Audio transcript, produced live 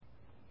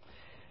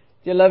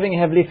Dear loving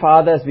Heavenly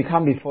Father, as we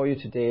come before you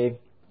today,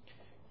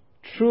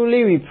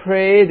 truly we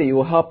pray that you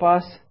will help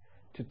us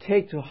to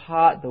take to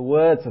heart the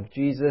words of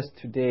Jesus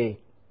today.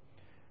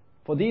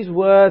 For these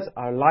words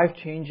are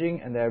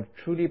life-changing and they're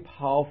truly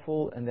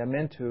powerful and they're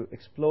meant to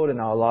explode in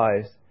our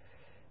lives.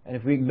 And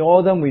if we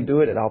ignore them, we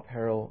do it at our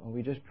peril. And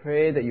we just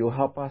pray that you will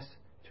help us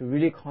to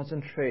really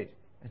concentrate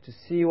and to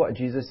see what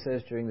Jesus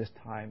says during this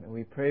time. And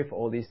we pray for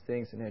all these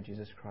things in the name of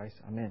Jesus Christ.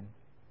 Amen.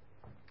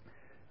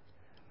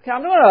 Okay,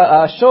 I'm going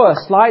to show a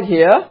slide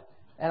here,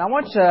 and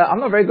I'm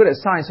not very good at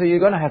science, so you're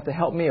going to have to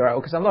help me, right?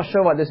 Because I'm not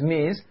sure what this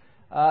means.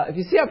 If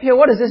you see up here,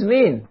 what does this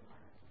mean?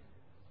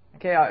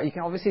 Okay, you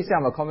can obviously say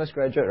I'm a commerce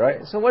graduate,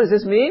 right? So what does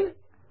this mean?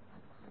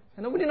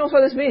 And nobody knows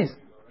what this means.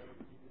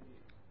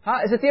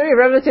 It's a theory of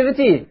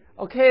relativity.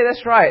 Okay,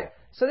 that's right.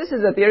 So this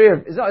is a theory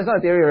of, it's not a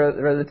theory of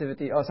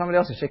relativity. Oh, somebody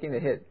else is shaking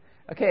their head.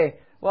 Okay,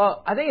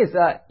 well, I think it's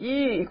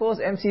E equals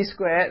mc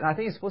squared, and I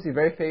think it's supposed to be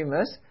very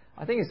famous.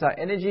 I think it's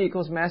energy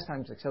equals mass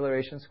times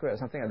acceleration squared, or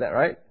something like that,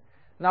 right?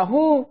 Now,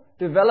 who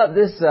developed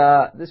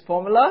this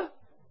formula?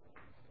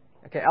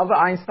 Okay, Albert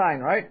Einstein,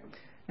 right?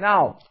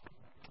 Now,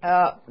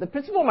 the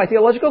principal of my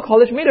theological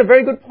college made a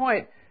very good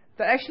point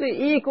that actually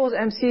E equals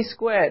mc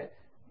squared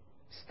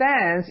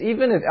stands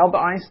even if Albert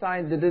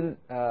Einstein didn't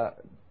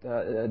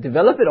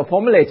develop it or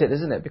formulate it,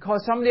 isn't it?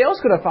 Because somebody else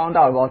could have found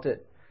out about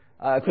it.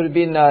 It could have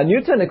been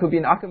Newton, it could have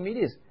been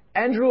Archimedes.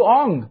 Andrew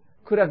Ong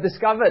could have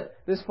discovered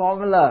this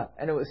formula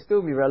and it would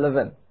still be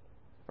relevant,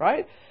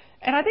 right?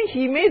 And I think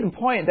he made the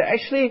point that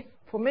actually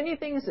for many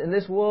things in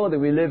this world that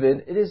we live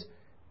in, it is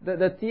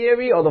the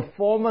theory or the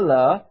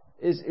formula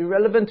is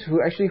irrelevant to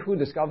actually who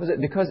discovers it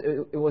because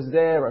it was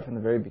there right from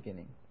the very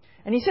beginning.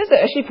 And he says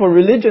that actually for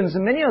religions,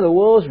 and many of the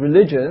world's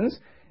religions,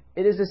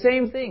 it is the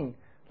same thing.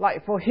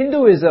 Like for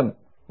Hinduism,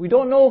 we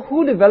don't know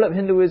who developed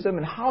Hinduism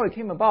and how it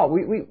came about.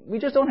 We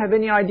just don't have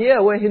any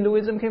idea where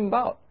Hinduism came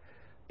about.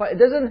 But it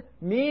doesn't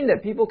mean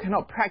that people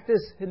cannot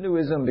practice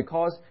Hinduism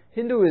because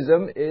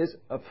Hinduism is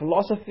a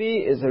philosophy,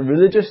 is a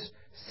religious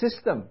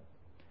system.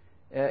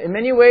 In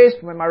many ways,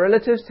 when my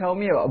relatives tell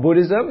me about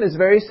Buddhism, it's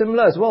very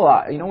similar as well.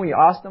 When you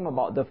ask them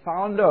about the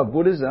founder of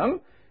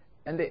Buddhism,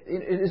 and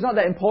it's not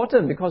that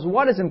important because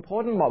what is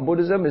important about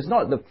Buddhism is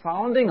not the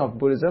founding of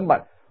Buddhism,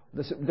 but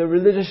the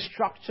religious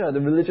structure,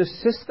 the religious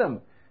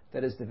system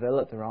that is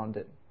developed around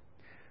it.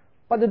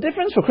 But the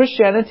difference for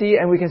Christianity,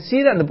 and we can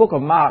see that in the book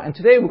of Mark, and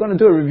today we're going to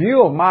do a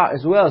review of Mark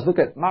as well as look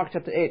at Mark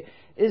chapter 8,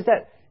 is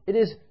that it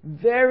is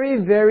very,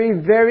 very,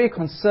 very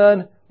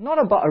concerned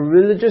not about a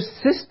religious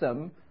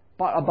system,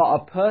 but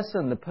about a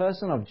person, the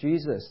person of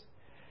Jesus.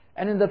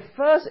 And in the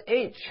first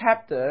 8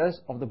 chapters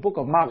of the book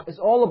of Mark, it's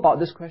all about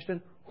this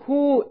question,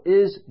 who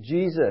is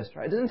Jesus?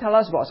 Right? It doesn't tell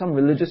us about some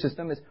religious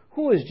system, it's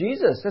who is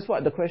Jesus? That's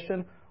what the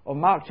question of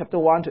Mark chapter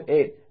 1 to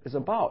 8 is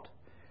about.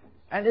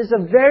 And it's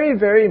a very,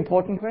 very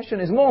important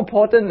question. It's more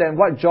important than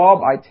what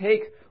job I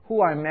take,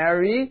 who I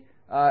marry,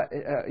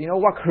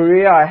 what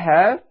career I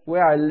have,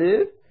 where I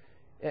live.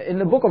 In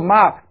the book of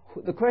Mark,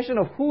 the question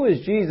of who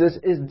is Jesus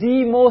is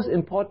the most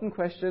important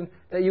question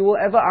that you will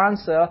ever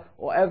answer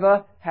or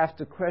ever have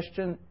to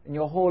question in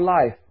your whole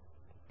life.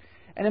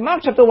 And in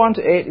Mark chapter 1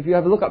 to 8, if you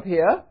have a look up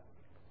here,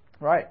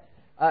 right,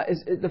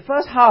 the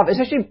first half, it's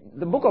actually,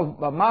 the book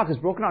of Mark is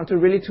broken out into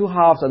really 2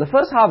 halves. So the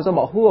first half is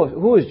about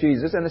who is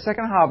Jesus, and the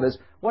second half is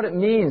what it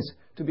means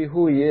to be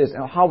who he is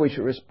and how we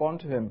should respond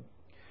to him.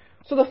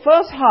 So the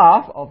first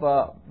half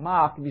of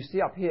Mark, if you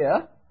see up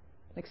here,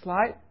 next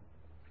slide.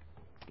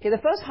 Okay, the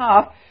first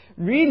half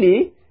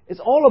really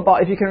is all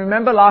about, if you can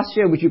remember last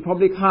year, which you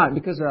probably can't,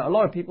 because a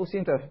lot of people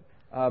seem to have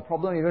a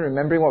problem even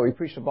remembering what we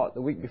preached about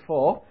the week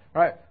before,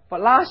 right?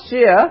 But last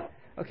year,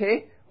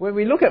 okay, when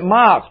we look at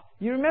Mark,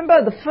 you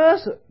remember the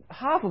first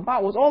half of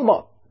Mark was all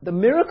about the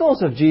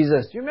miracles of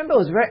Jesus. Do you remember? It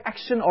was very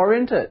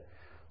action-oriented.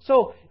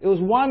 So it was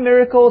one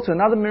miracle to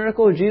another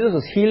miracle. Jesus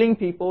was healing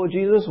people.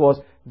 Jesus was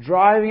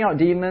driving out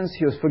demons.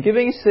 He was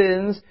forgiving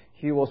sins.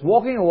 He was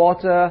walking on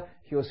water.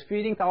 He was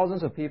feeding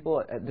thousands of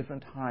people at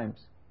different times.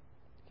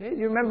 Okay, do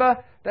you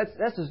remember? That's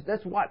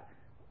what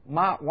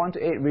Mark 1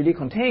 to 8 really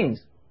contains.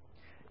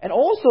 And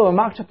also in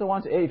Mark chapter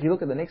 1 to 8, if you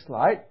look at the next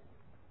slide,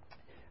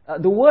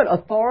 the word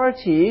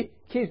authority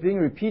keeps being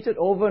repeated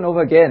over and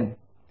over again.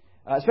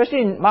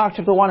 Especially in Mark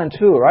chapter 1 and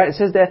 2, right? It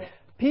says that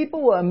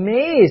people were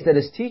amazed at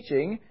his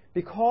teaching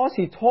because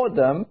he taught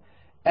them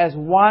as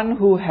one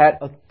who had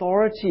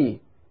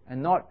authority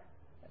and not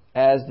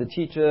as the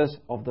teachers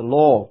of the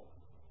law.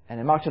 And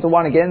in Mark chapter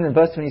 1 again, in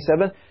verse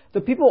 27,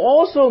 the people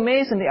also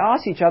amazed and they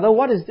asked each other,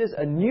 what is this?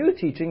 A new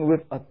teaching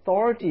with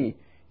authority.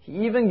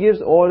 He even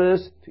gives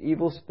orders to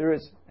evil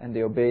spirits and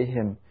they obey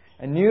him.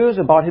 And news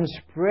about him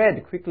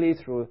spread quickly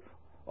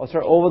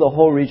over the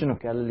whole region of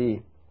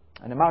Galilee.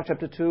 And in Mark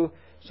chapter 2,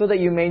 so that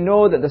you may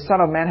know that the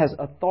Son of Man has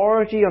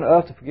authority on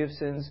earth to forgive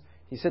sins,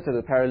 he said to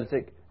the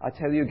paralytic, I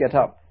tell you, get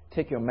up,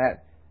 take your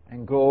mat,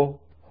 and go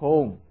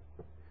home.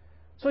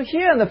 So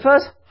here in the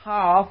first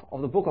half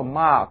of the book of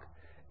Mark,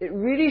 it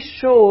really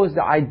shows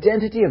the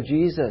identity of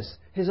Jesus.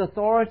 His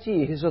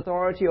authority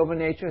over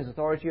nature, his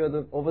authority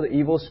over the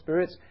evil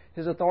spirits,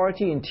 his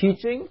authority in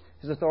teaching,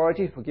 his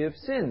authority to forgive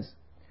sins.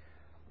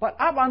 But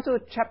up until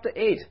chapter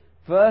 8,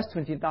 verse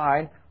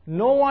 29,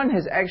 no one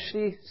has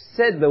actually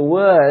said the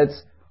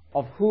words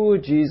of who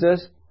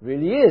Jesus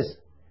really is.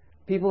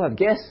 People have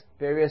guessed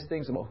various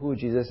things about who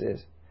Jesus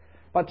is.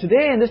 But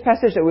today, in this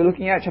passage that we're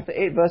looking at, chapter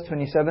 8, verse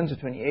 27 to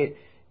 28,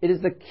 it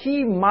is the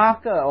key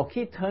marker or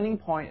key turning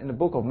point in the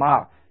book of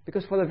Mark.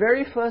 Because for the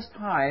very first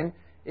time,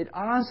 it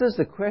answers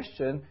the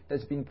question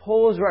that's been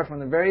posed right from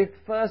the very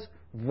first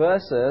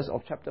verses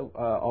of chapter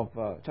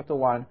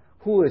 1,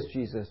 who is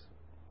Jesus?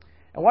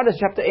 And what does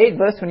chapter 8,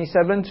 verse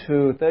 27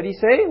 to 30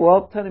 say?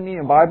 Well, turn to me in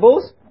your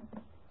Bibles.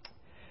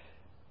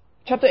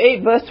 Chapter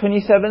 8, verse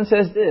 27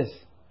 says this.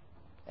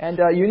 And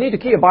you need to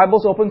keep your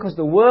Bibles open because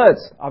the words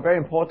are very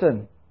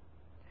important.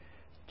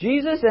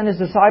 Jesus and his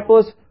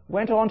disciples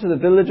went on to the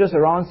villages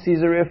around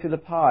Caesarea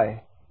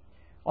Philippi.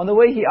 On the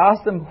way he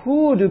asked them,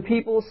 "Who do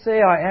people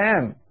say I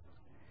am?"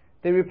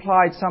 They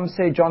replied, "Some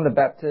say John the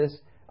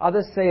Baptist,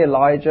 others say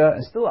Elijah,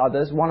 and still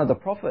others, one of the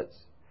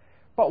prophets."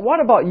 "But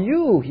what about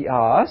you?" he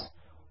asked.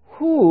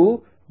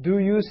 "Who do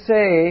you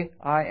say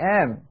I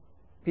am?"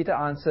 Peter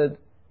answered,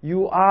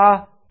 "You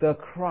are the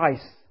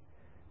Christ."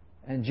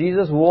 And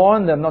Jesus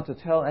warned them not to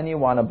tell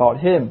anyone about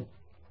him.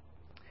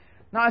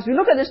 Now, as we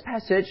look at this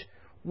passage,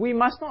 we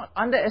must not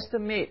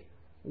underestimate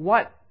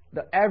what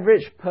the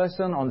average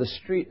person on the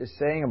street is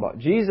saying about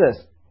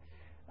Jesus.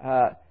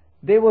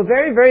 They were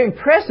very, very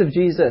impressed with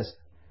Jesus.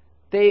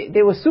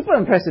 They were super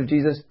impressed with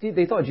Jesus.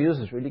 They thought Jesus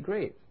was really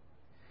great.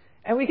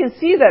 And we can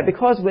see that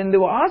because when they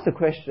were asked the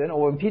question,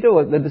 or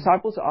when the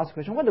disciples were asked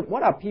the question,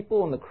 what are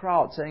people in the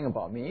crowd saying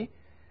about me?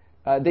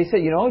 They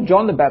said,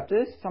 John the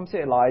Baptist, some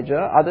say Elijah,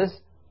 others,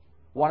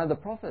 one of the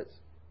prophets.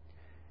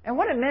 And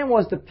what it meant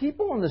was the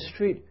people on the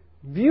street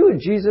viewed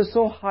Jesus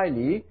so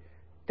highly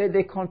that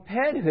they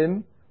compared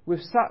him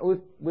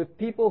with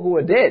people who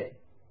were dead.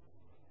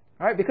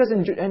 Right? Because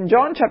in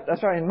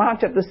Mark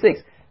chapter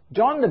 6,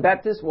 John the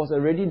Baptist was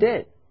already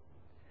dead.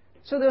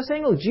 So they were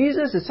saying,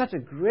 Jesus is such a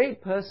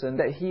great person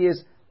that he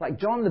is like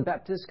John the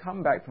Baptist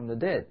come back from the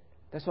dead.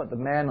 That's what the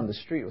man on the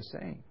street was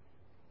saying.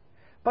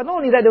 But not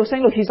only that, they were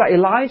saying, he's like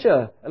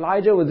Elijah.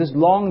 Elijah was this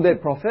long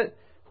dead prophet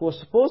who was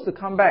supposed to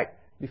come back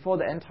before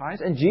the end times.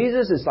 And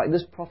Jesus is like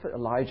this prophet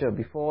Elijah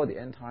before the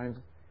end times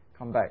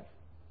come back.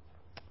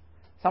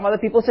 Some other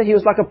people say he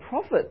was like a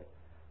prophet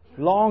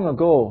long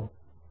ago.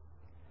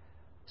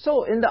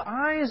 So in the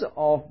eyes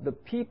of the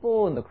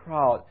people in the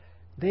crowd,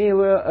 they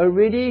were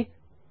already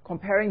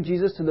comparing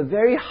Jesus to the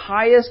very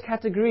highest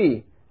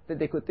category that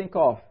they could think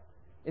of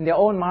in their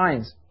own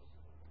minds.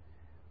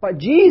 But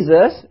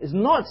Jesus is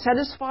not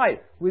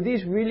satisfied with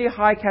these really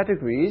high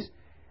categories,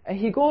 and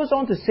he goes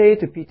on to say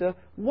to Peter,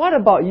 "What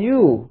about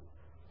you?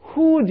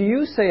 Who do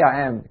you say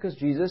I am?" Because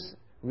Jesus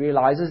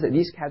realizes that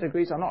these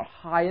categories are not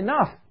high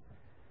enough.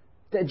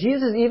 That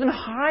Jesus is even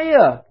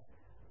higher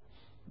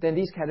than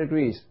these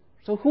categories.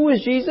 So who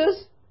is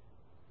Jesus?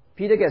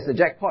 Peter gets the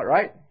jackpot,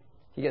 right?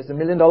 He gets the $1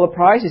 million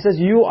prize. He says,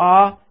 "You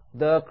are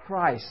the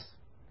Christ."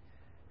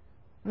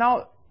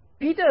 Now,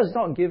 Peter is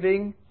not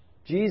giving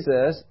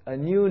Jesus a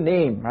new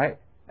name, right?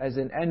 As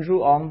in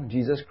Andrew Ong,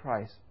 Jesus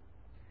Christ.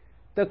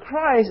 The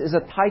Christ is a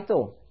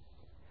title.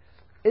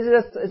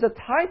 It's a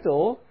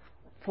title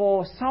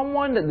for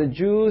someone that the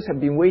Jews have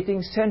been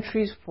waiting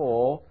centuries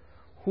for,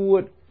 who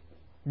would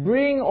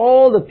bring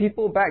all the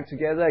people back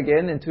together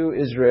again into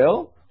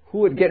Israel, who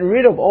would get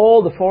rid of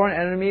all the foreign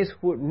enemies,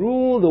 who would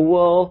rule the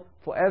world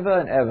forever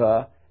and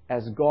ever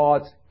as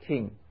God's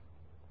king.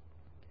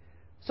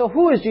 So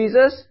who is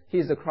Jesus? He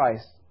is the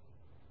Christ.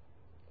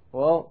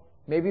 Well,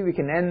 maybe we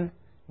can end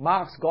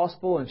Mark's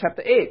Gospel in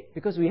chapter 8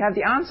 because we have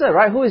the answer,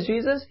 right? Who is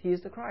Jesus? He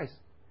is the Christ.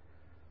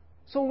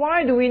 So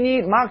why do we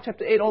need Mark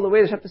chapter 8 all the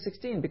way to chapter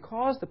 16?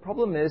 Because the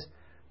problem is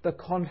the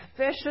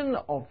confession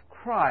of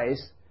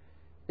Christ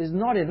is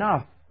not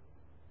enough.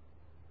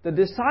 The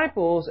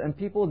disciples and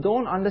people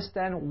don't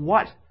understand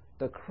what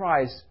the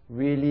Christ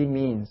really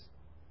means.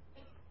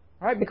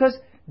 Right? Because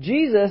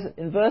Jesus,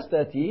 in verse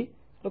 30,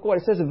 look what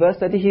it says in verse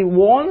 30, he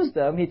warns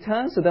them, he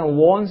turns to them and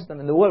warns them.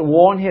 And the word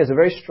warn here is a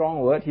very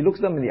strong word. He looks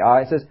them in the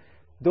eye and says,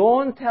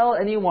 "Don't tell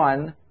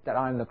anyone that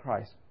I am the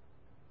Christ."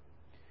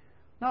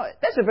 Now,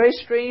 that's a very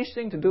strange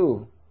thing to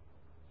do.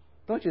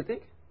 Don't you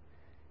think?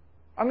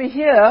 I mean,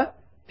 here,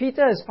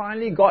 Peter has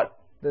finally got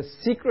the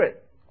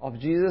secret of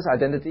Jesus'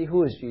 identity,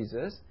 who is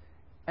Jesus.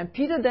 And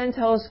Jesus then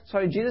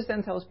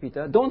tells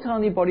Peter, "Don't tell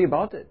anybody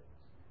about it."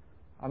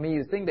 I mean,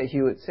 you think that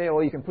he would say,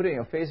 you can put it in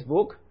your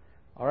Facebook,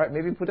 alright,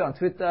 maybe put it on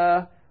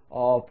Twitter,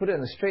 or put it in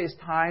the Straits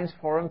Times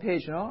forum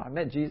page, I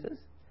met Jesus.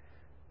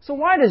 So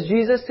why does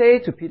Jesus say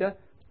to Peter,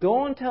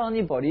 "Don't tell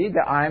anybody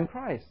that I am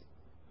Christ"?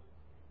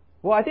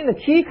 Well, I think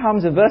the key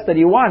comes in verse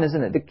 31,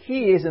 isn't it? The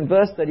key is in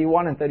verse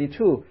 31 and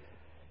 32.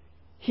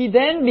 He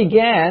then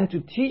began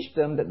to teach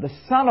them that the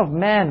Son of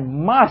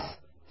Man must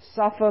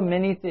suffer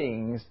many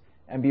things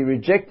and be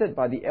rejected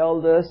by the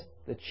elders,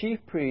 the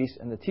chief priests,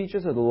 and the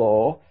teachers of the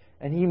law,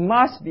 and he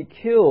must be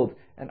killed,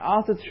 and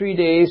after 3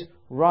 days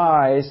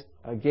rise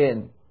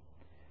again.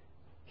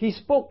 He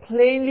spoke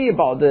plainly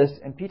about this,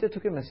 and Peter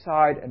took him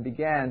aside and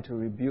began to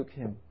rebuke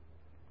him.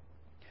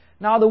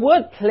 Now, the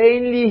word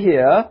plainly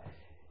here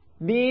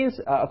means,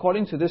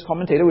 according to this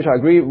commentator, which I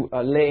agree,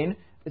 Lane,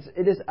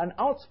 it is an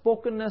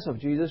outspokenness of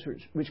Jesus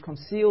which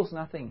conceals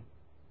nothing.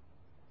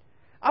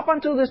 Up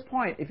until this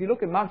point, if you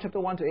look at Mark chapter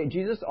 1 to 8,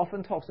 Jesus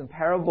often talks in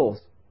parables.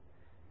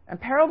 And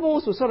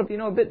parables were sort of,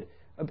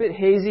 a bit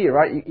hazy,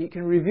 right? You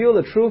can reveal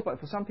the truth, but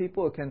for some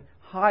people it can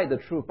hide the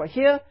truth. But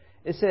here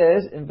it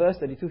says in verse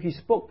 32, he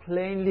spoke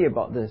plainly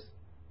about this.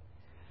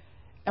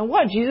 And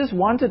what Jesus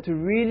wanted to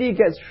really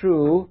get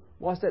through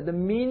was that the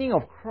meaning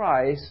of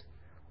Christ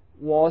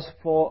was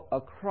for a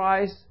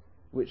Christ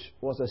which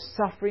was a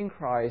suffering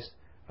Christ,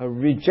 a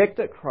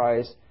rejected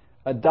Christ,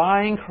 a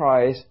dying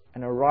Christ,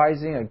 and a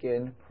rising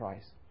again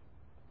Christ.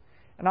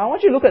 And I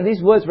want you to look at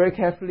these words very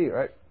carefully,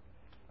 right?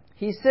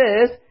 He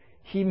says,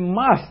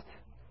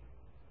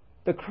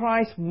 the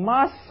Christ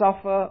must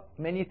suffer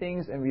many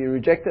things and be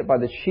rejected by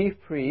the chief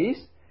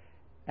priests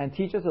and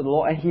teachers of the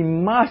law, and he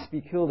must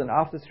be killed and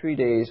after 3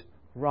 days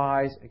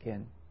rise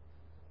again.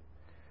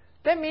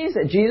 That means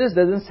that Jesus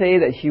doesn't say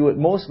that he would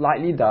most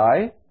likely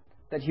die,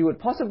 that he would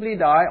possibly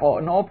die, or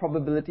in all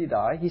probability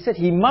die. He said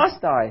he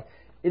must die.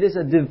 It is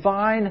a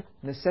divine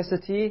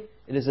necessity,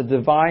 it is a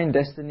divine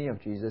destiny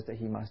of Jesus that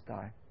he must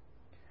die.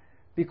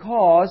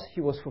 Because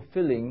he was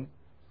fulfilling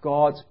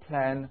God's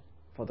plan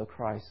for the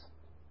Christ.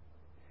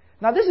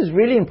 Now this is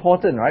really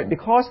important, right?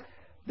 Because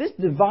this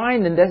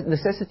divine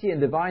necessity and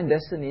divine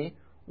destiny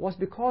was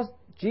because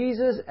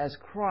Jesus as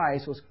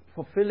Christ was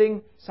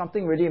fulfilling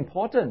something really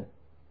important.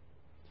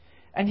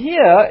 And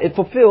here it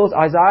fulfills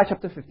Isaiah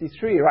chapter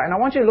 53, right? And I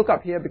want you to look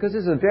up here because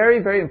this is a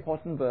very, very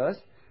important verse.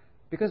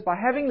 Because by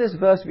having this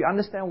verse, we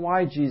understand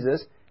why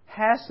Jesus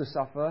has to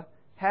suffer,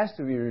 has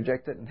to be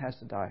rejected, and has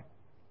to die.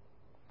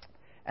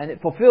 And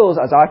it fulfills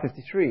Isaiah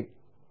 53.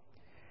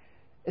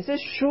 It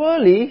says,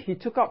 surely he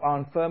took up our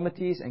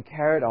infirmities and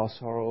carried our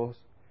sorrows.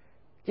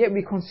 Yet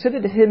we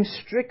considered him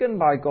stricken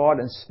by God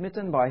and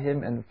smitten by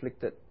him and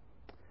afflicted.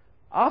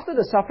 After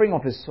the suffering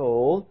of his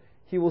soul,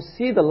 he will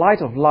see the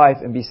light of life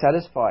and be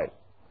satisfied.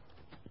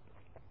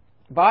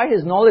 By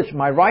his knowledge,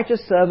 my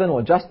righteous servant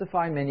will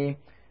justify many,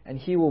 and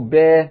he will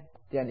bear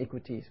their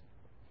iniquities.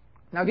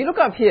 Now, if you look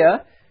up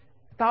here,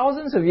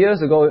 thousands of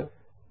years ago,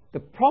 the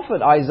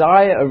prophet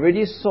Isaiah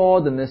already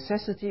saw the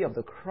necessity of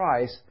the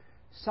Christ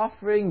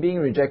suffering, being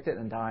rejected,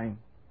 and dying.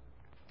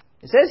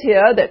 It says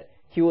here that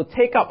he will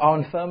take up our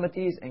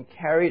infirmities and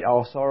carry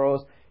our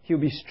sorrows. He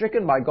will be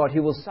stricken by God. He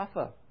will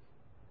suffer.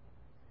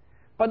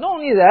 But not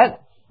only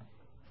that,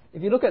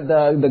 if you look at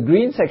the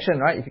green section,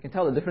 right, if you can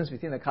tell the difference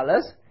between the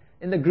colors,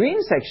 in the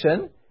green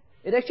section,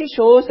 it actually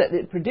shows that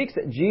it predicts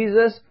that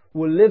Jesus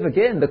will live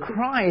again. The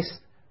Christ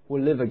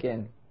will live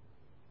again.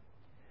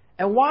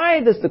 And why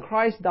does the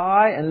Christ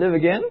die and live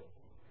again?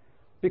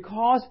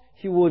 Because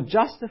he will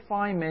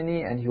justify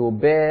many and he will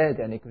bear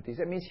their iniquities.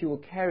 That means he will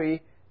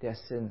carry their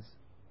sins.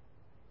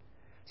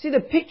 See, the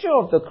picture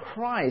of the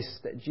Christ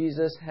that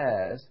Jesus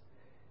has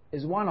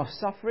is one of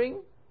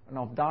suffering and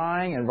of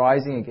dying and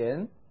rising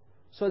again,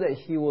 so that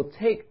he will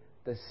take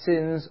the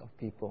sins of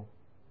people.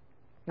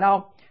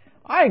 Now,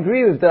 I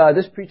agree with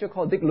this preacher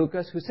called Dick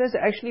Lucas, who says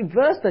that actually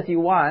verse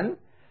 31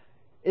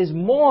 is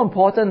more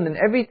important than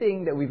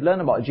everything that we've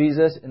learned about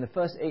Jesus in the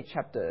first 8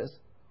 chapters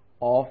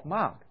of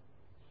Mark.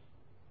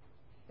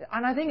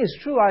 And I think it's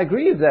true, I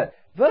agree with that.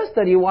 Verse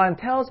 31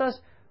 tells us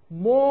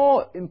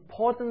more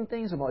important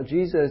things about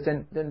Jesus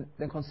than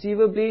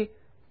conceivably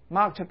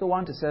Mark chapter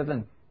 1 to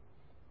 7.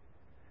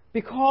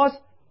 Because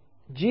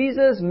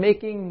Jesus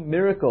making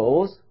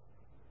miracles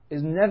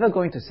is never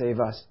going to save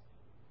us.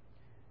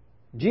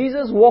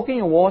 Jesus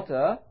walking on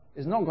water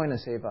is not going to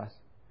save us.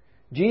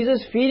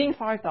 Jesus feeding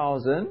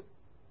 5,000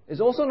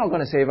 is also not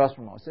going to save us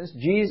from our sins.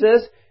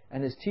 Jesus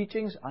and his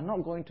teachings are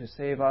not going to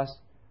save us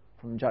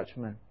from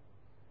judgment.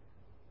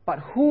 But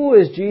who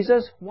is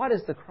Jesus? What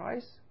is the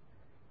Christ?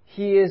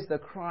 He is the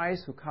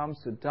Christ who comes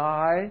to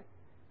die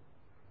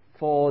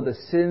for the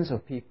sins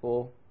of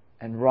people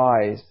and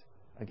rise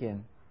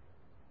again.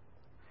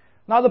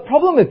 Now the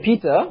problem with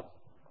Peter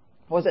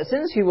was that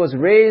since he was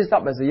raised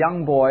up as a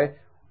young boy,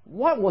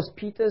 what was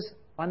Peter's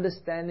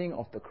understanding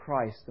of the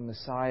Christ, the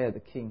Messiah, the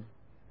King?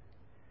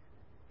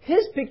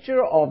 His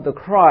picture of the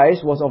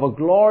Christ was of a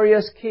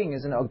glorious King,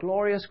 isn't it? A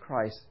glorious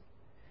Christ.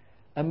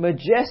 A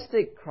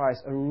majestic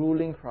Christ, a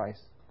ruling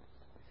Christ.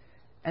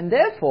 And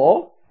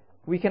therefore,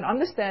 we can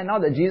understand now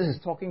that Jesus is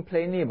talking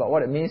plainly about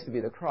what it means to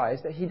be the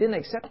Christ, that he didn't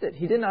accept it.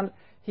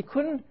 He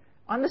couldn't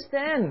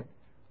understand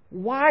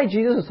why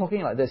Jesus was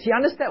talking like this. He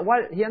understood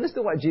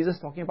what Jesus was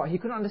talking about. He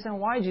couldn't understand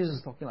why Jesus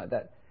was talking like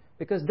that.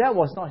 Because that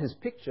was not his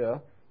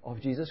picture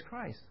of Jesus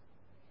Christ.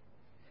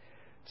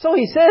 So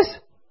he says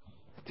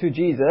to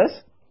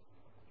Jesus,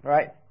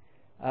 right,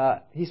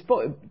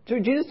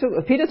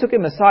 Peter took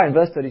him aside in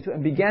verse 32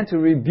 and began to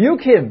rebuke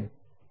him.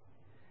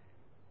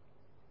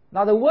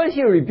 Now the word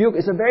here, rebuke,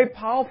 is a very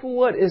powerful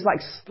word. It's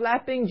like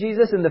slapping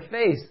Jesus in the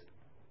face.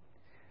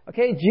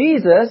 Okay,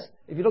 Jesus,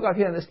 if you look up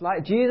here on this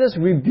slide, Jesus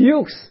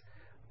rebukes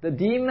the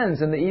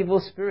demons and the evil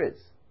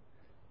spirits.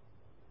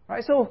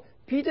 Right, so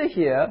Peter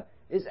here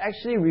is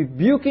actually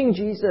rebuking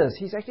Jesus.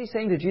 He's actually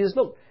saying to Jesus,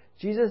 look,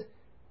 Jesus,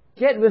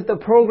 get with the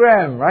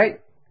program,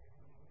 right?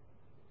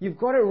 You've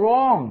got it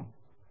wrong.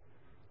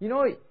 You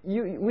know,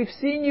 we've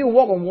seen you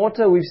walk on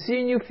water. We've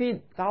seen you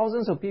feed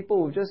thousands of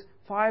people with just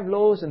 5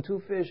 loaves and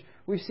 2 fish.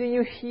 We've seen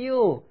you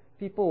heal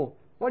people.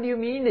 What do you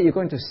mean that you're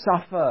going to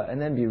suffer and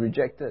then be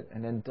rejected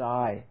and then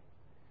die?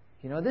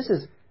 You know, this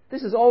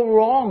is all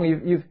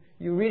wrong.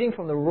 You're reading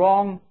from the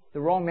wrong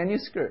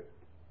manuscript.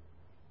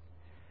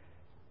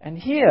 And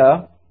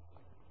here,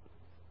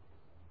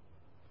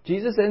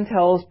 Jesus then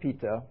tells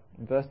Peter,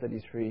 in verse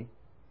 33,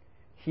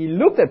 he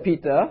looked at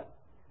Peter.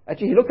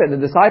 Actually, he looked at the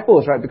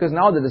disciples, right? Because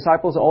now the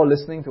disciples are all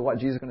listening to what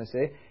Jesus is going to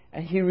say.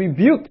 And he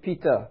rebuked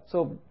Peter.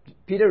 So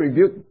Peter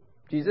rebuked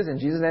Jesus, and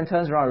Jesus then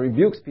turns around and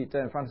rebukes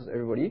Peter in front of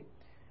everybody.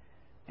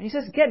 And he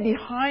says, "Get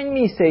behind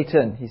me,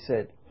 Satan," he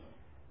said.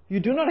 "You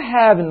do not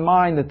have in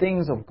mind the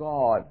things of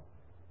God,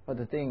 but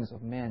the things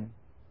of men."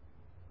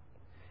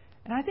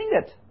 And I think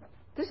that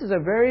this is a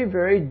very,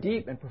 very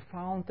deep and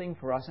profound thing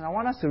for us. And I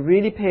want us to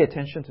really pay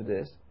attention to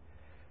this.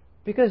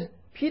 Because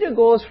Peter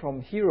goes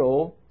from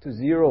hero to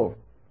zero.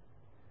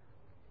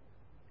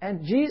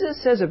 And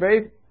Jesus says a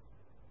very,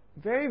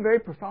 very, very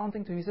profound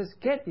thing to him. He says,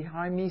 "Get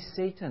behind me,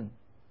 Satan."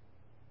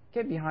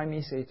 Get behind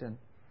me, Satan.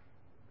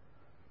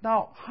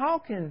 Now, how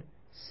can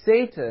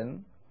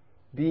Satan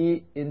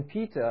be in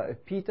Peter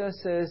if Peter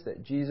says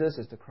that Jesus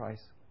is the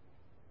Christ?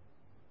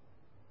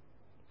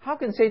 How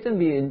can Satan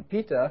be in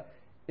Peter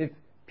if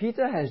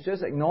Peter has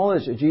just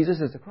acknowledged that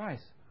Jesus is the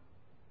Christ?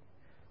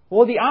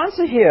 Well, the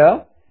answer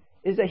here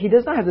is that he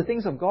does not have the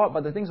things of God,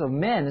 but the things of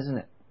men, isn't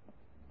it?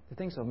 The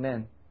things of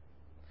men.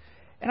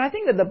 And I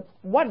think that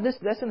what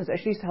this lesson is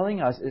actually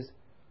telling us is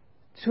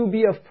to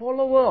be a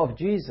follower of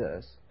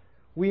Jesus,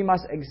 we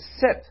must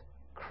accept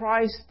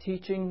Christ's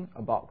teaching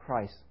about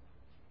Christ.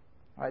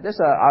 All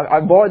right, I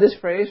borrowed this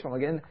phrase from,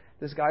 again,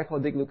 this guy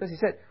called Dick Lucas. He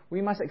said,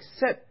 we must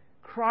accept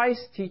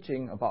Christ's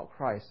teaching about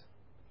Christ.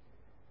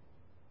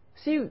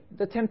 See,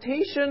 the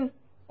temptation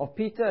of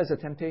Peter is a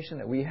temptation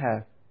that we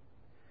have.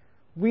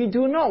 We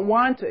do not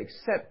want to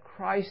accept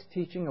Christ's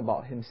teaching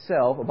about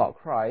himself, about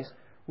Christ.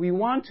 We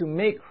want to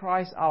make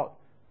Christ out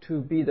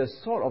to be the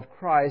sort of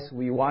Christ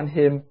we want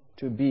him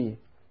to be.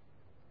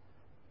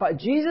 But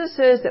Jesus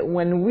says that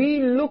when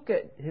we look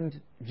at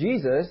him,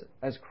 Jesus,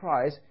 as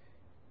Christ,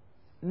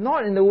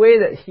 not in the way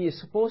that he is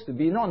supposed to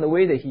be, not in the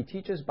way that he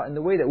teaches, but in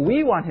the way that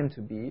we want him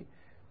to be,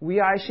 we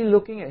are actually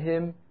looking at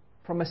him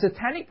from a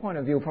satanic point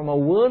of view, from a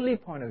worldly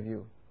point of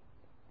view.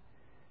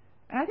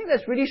 And I think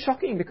that's really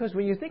shocking, because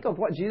when you think of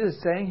what Jesus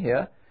is saying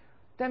here,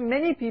 there are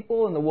many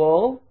people in the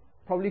world,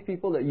 probably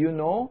people that you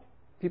know,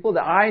 people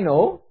that I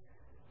know,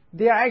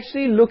 they are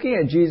actually looking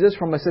at Jesus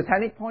from a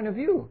satanic point of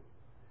view.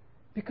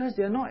 Because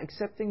they are not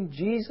accepting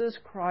Jesus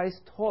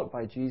Christ taught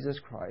by Jesus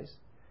Christ,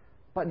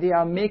 but they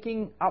are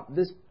making up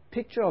this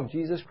picture of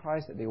Jesus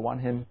Christ that they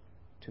want him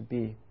to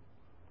be.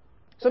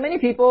 So many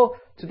people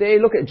today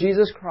look at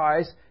Jesus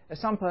Christ as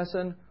some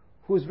person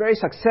who is very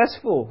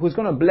successful, who's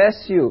going to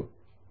bless you,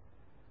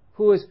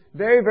 who is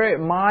very, very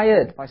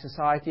admired by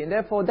society, and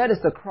therefore that is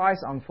the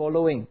Christ I'm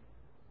following.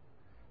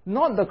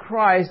 Not the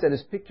Christ that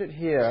is pictured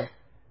here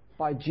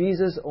by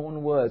Jesus'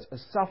 own words, a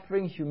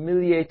suffering,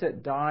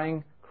 humiliated,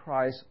 dying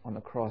Christ on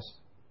the cross.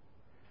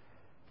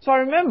 So I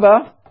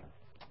remember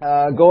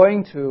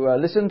going to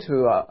listen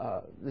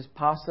to this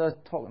pastor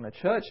talk in a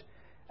church,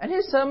 and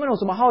his sermon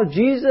was about how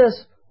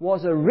Jesus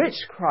was a rich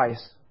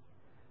Christ.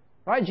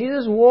 Right?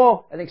 Jesus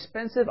wore an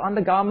expensive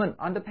undergarment,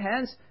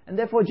 underpants, and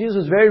therefore Jesus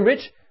was very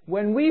rich.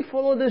 When we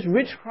follow this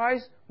rich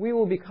Christ, we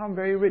will become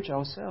very rich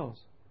ourselves.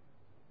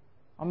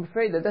 I'm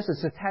afraid that that's a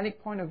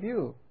satanic point of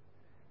view.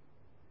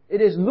 It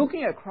is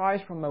looking at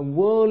Christ from a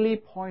worldly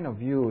point of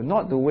view,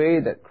 not the way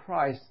that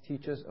Christ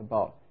teaches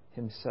about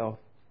himself.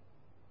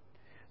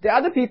 There are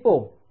other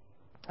people,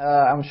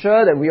 I'm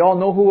sure that we all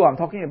know who I'm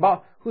talking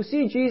about, who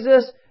see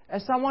Jesus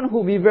as someone who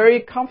will be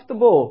very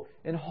comfortable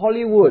in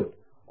Hollywood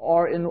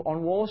or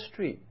on Wall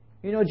Street.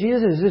 You know,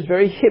 Jesus is this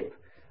very hip,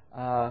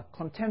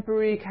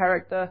 contemporary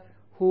character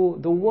who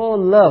the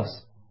world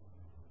loves.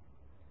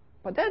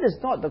 But that is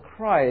not the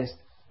Christ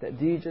that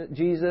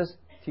Jesus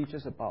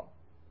teaches about.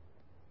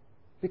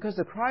 Because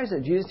the Christ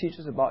that Jesus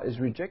teaches about is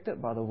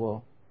rejected by the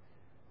world.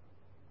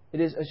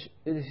 It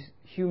is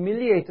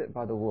humiliated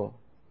by the world.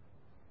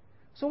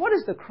 So what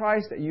is the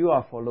Christ that you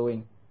are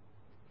following?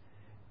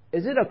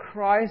 Is it a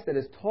Christ that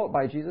is taught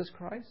by Jesus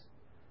Christ?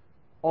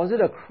 Or is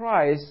it a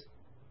Christ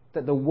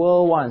that the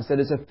world wants, that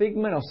is a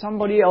figment of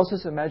somebody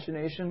else's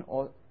imagination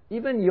or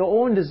even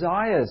your own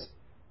desires?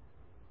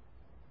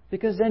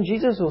 Because then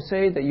Jesus will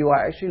say that you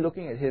are actually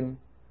looking at him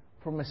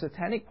from a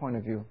satanic point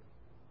of view.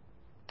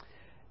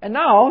 And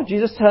now,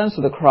 Jesus turns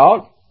to the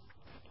crowd,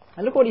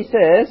 and look what he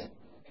says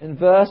in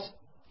verse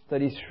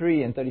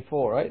 33 and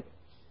 34, right?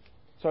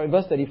 Sorry,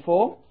 verse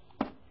 34.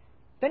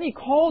 Then he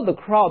called the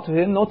crowd to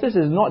him. Notice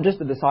it's not just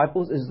the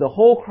disciples, it's the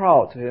whole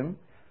crowd to him,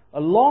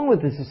 along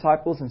with his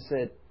disciples, and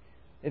said,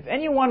 "If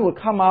anyone would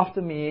come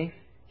after me,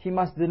 he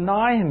must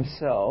deny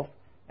himself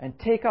and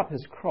take up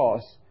his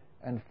cross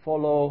and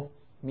follow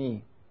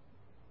me."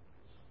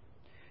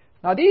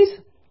 Now these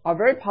are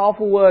very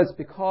powerful words,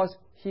 because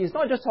he is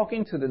not just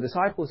talking to the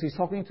disciples, he's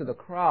talking to the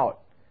crowd.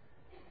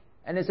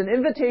 And it's an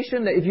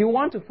invitation that if you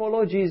want to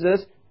follow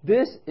Jesus,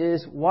 this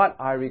is what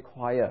I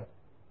require.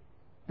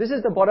 This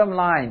is the bottom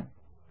line.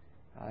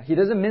 He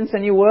doesn't mince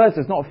any words.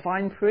 It's not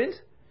fine print.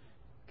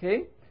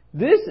 Okay?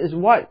 This is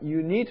what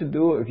you need to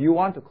do if you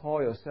want to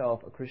call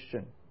yourself a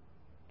Christian.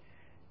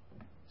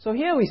 So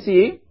here we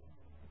see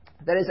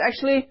that it's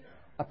actually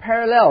a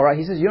parallel, right?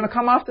 He says, you want to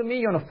come after me,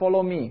 you want to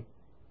follow me.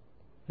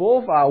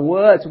 Both are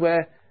words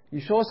where you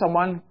show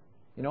someone,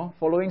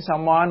 following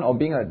someone or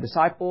being a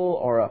disciple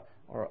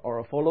or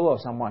a follower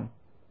of someone.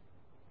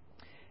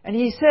 And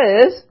he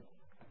says,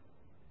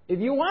 if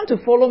you want to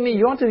follow me,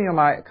 you want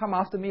to come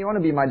after me, you want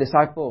to be my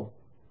disciple.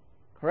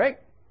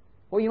 Correct?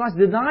 Well, you must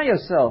deny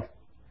yourself.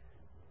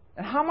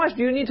 And how much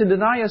do you need to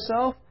deny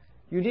yourself?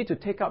 You need to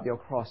take up your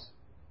cross.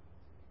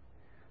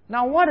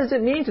 Now, what does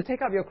it mean to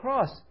take up your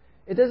cross?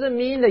 It doesn't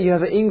mean that you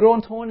have an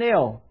ingrown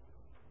toenail.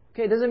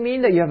 Okay, it doesn't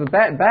mean that you have a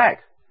bad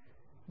back.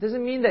 It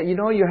doesn't mean that,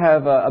 you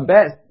have a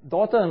bad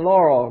daughter-in-law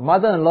or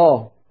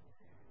mother-in-law.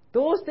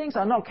 Those things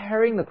are not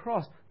carrying the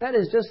cross. That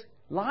is just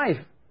life.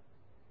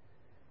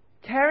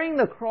 Carrying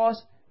the cross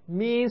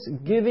means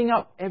giving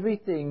up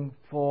everything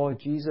for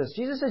Jesus.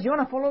 Jesus says, you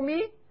want to follow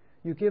me?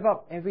 You give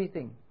up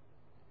everything.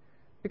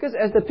 Because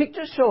as the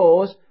picture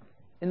shows,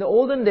 in the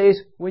olden days,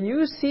 when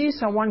you see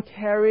someone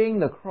carrying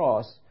the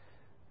cross,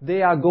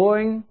 they are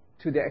going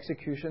to their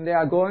execution. They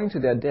are going to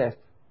their death.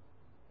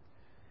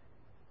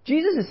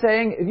 Jesus is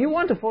saying, if you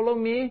want to follow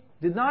me,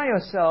 deny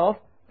yourself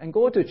and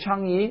go to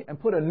Changi and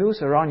put a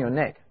noose around your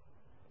neck.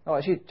 Oh,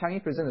 actually,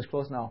 Changi prison is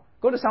closed now.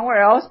 Go to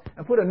somewhere else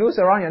and put a noose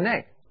around your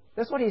neck.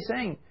 That's what he's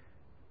saying.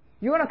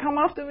 You want to come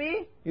after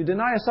me? You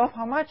deny yourself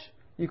how much?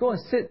 You go and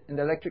sit in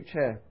the electric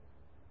chair.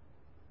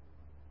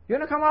 You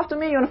want to come after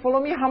me? You want to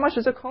follow me? How much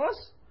does it cost?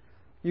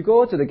 You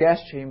go to the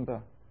gas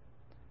chamber.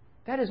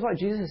 That is what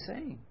Jesus is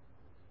saying.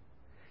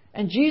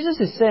 And Jesus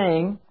is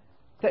saying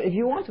that if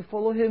you want to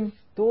follow him,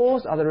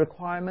 those are the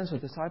requirements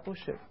of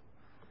discipleship.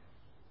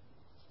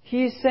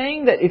 He's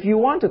saying that if you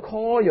want to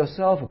call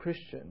yourself a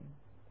Christian,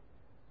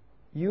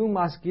 you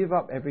must give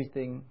up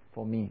everything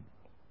for me.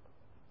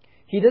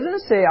 He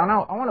doesn't say, I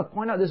want to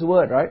point out this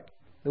word, right?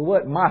 The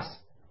word must.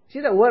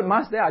 See that word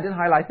must there? I didn't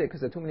highlight it because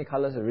there are too many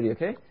colors already,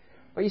 okay?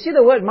 But you see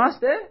the word must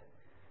there?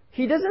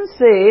 He doesn't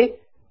say,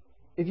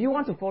 if you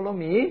want to follow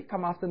me,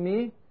 come after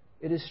me,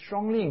 it is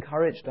strongly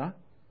encouraged that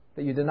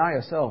you deny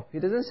yourself. He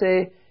doesn't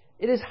say,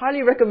 it is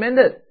highly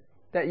recommended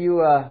that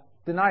you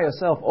deny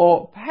yourself.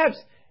 Or perhaps,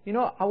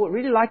 I would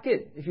really like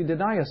it if you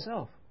deny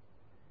yourself.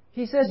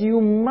 He says,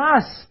 you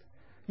must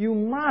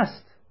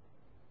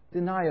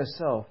deny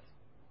yourself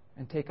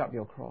and take up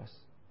your cross.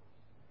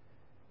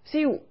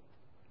 See,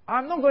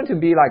 I'm not going to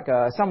be like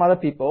some other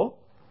people.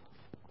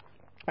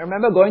 I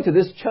remember going to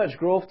this church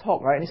growth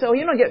talk, right? And he said,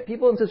 get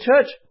people into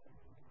church.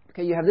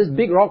 Okay, you have this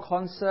big rock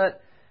concert,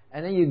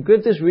 and then you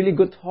give this really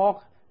good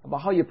talk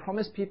about how you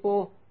promise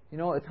people,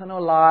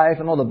 eternal life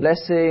and all the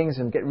blessings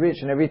and get rich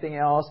and everything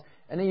else.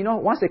 And then,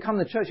 once they come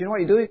to church, you know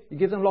what you do? You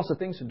give them lots of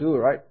things to do,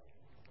 right?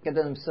 Get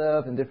them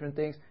served and different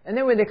things. And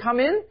then when they come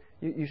in,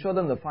 you show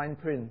them the fine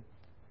print.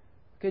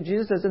 Okay,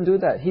 Jesus doesn't do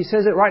that. He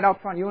says it right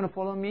up front. You want to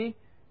follow me?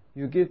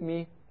 You give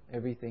me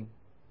everything.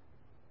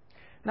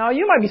 Now,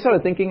 you might be sort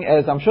of thinking,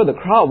 as I'm sure the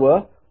crowd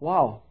were,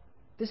 wow,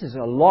 this is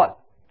a lot.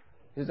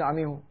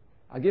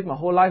 I give my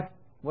whole life.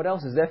 What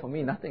else is there for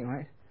me? Nothing,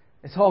 right?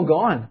 It's all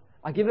gone.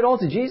 I give it all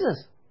to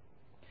Jesus.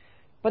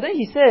 But then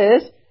he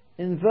says,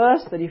 in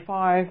verse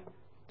 35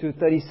 to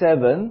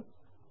 37,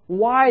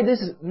 why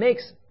this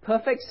makes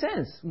perfect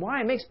sense.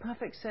 Why it makes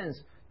perfect sense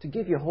to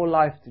give your whole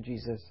life to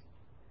Jesus.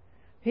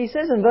 He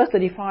says in verse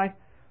 35,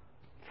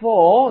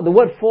 for, the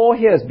word for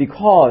here is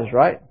because,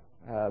 right?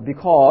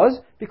 Because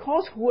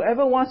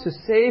whoever wants to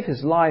save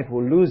his life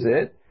will lose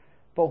it,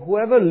 but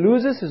whoever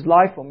loses his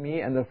life for me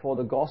and for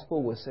the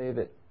gospel will save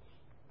it.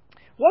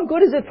 What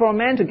good is it for a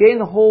man to gain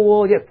the whole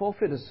world yet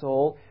forfeit his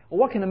soul? Or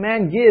what can a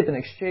man give in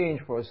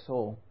exchange for his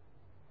soul?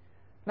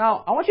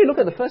 Now, I want you to look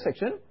at the first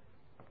section.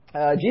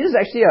 Jesus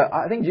actually,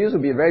 I think Jesus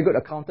would be a very good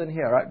accountant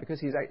here, right?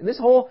 Because this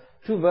whole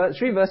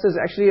three verses is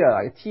actually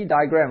a T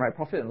diagram, right?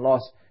 Profit and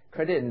loss,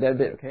 credit and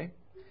debit, okay?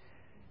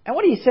 And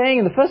what he's saying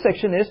in the first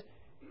section is,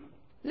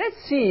 let's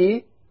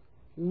see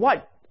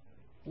what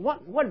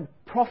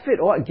profit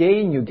or what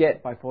gain you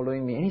get by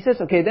following me. And he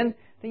says, okay, then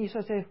you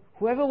sort of say,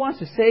 whoever wants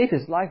to save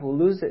his life will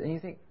lose it. And you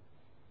think,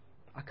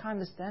 I can't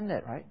understand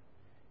that, right?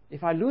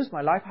 If I lose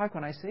my life, how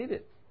can I save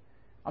it?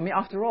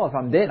 After all, if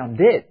I'm dead, I'm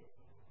dead.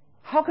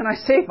 How can I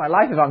save my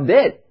life if I'm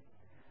dead?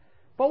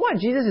 But what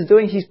Jesus is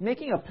doing, he's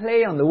making a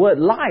play on the word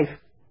life.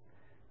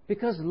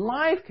 Because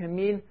life can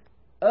mean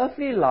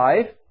earthly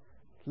life.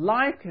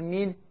 Life can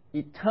mean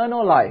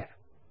eternal life.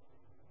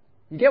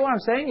 You get what I'm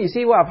saying? You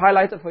see what I've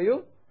highlighted for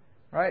you?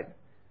 Right?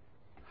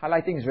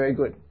 Highlighting is very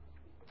good.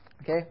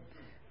 Okay?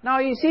 Now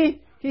you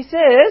see, he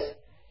says,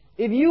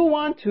 if you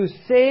want to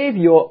save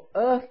your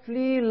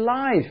earthly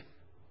life,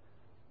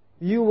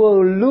 you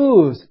will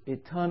lose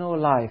eternal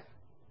life.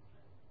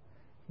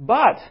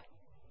 But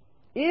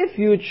if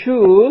you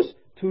choose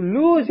to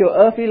lose your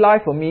earthly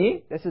life for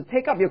me, that's to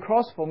take up your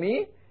cross for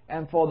me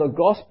and for the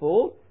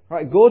gospel,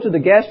 right, go to the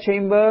gas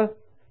chamber,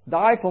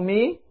 die for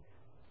me,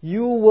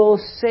 you will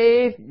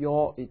save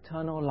your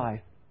eternal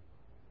life.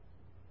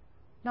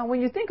 Now,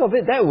 when you think of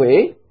it that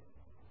way,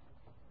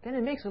 then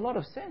it makes a lot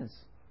of sense.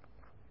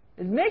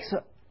 It makes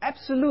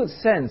absolute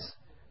sense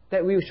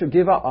that we should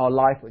give up our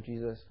life for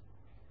Jesus.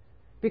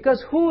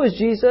 Because who is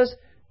Jesus?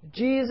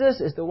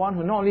 Jesus is the one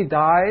who not only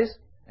dies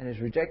and is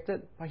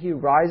rejected, but He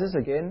rises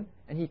again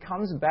and He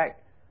comes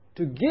back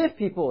to give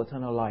people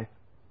eternal life.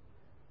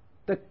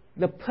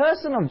 The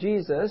person of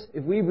Jesus,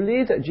 if we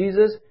believe that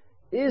Jesus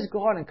is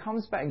God and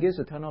comes back and gives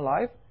eternal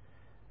life,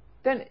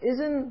 then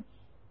isn't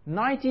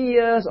 90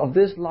 years of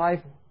this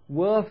life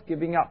worth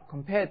giving up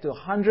compared to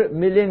 100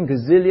 million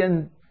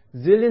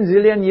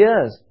zillion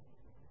years?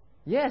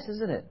 Yes,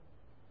 isn't it?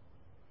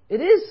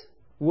 It is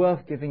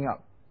worth giving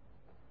up.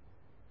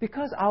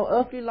 Because our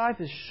earthly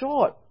life is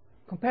short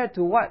compared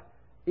to what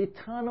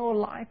eternal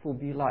life will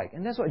be like.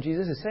 And that's what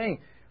Jesus is saying.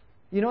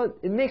 You know,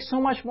 it makes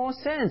so much more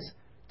sense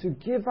to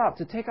give up,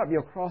 to take up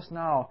your cross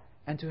now,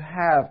 and to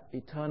have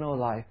eternal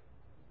life.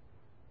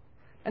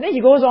 And then He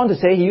goes on to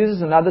say, He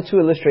uses another two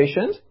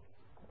illustrations.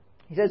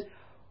 He says,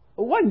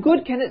 what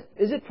good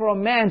is it for a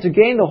man to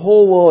gain the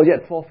whole world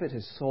yet forfeit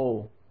his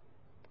soul?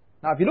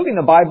 Now, if you look in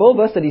the Bible,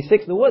 verse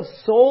 36, the word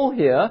soul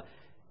here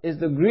is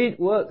the Greek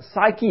word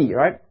psyche,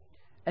 right?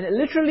 And it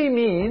literally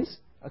means,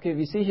 okay, if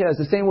you see here, it's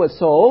the same word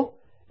soul.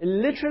 It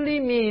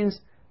literally means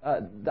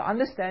the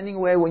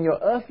understanding where when your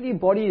earthly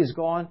body is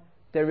gone,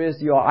 there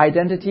is your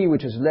identity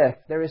which is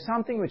left. There is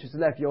something which is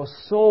left, your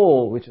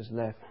soul which is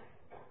left.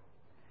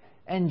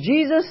 And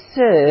Jesus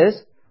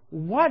says,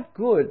 what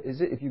good is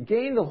it if you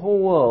gain the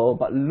whole world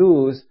but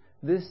lose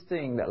this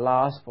thing that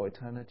lasts for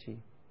eternity?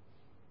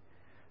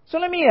 So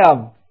let me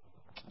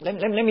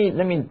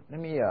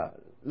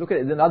look at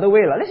it another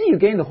way. Let's say you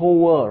gain the whole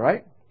world,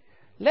 right?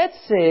 Let's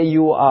say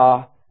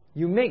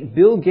you make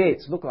Bill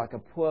Gates look like a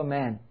poor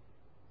man.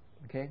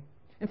 Okay?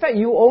 In fact,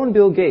 you own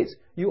Bill Gates.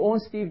 You own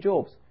Steve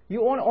Jobs.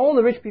 You own all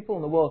the rich people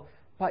in the world.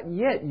 But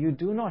yet you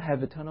do not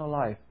have eternal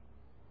life.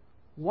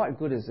 What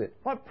good is it?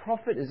 What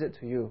profit is it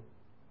to you?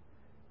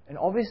 And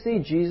obviously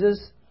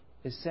Jesus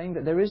is saying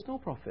that there is no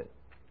profit.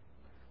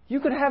 You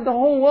could have the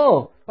whole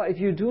world, but if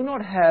you do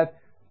not have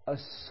a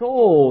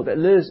soul that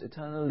lives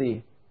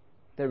eternally,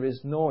 there is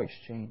no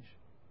exchange.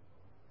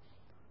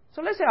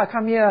 So let's say I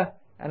come here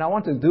and I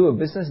want to do a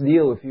business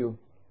deal with you.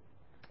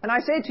 And I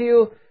say to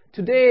you,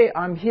 today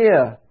I'm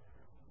here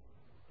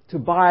to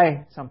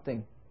buy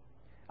something.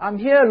 I'm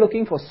here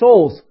looking for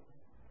souls.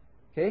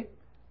 Okay?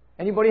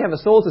 Anybody have a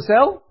soul to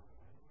sell?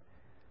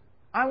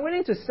 I'm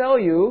willing to sell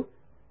you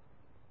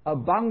a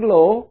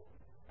bungalow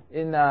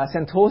in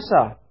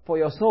Sentosa for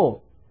your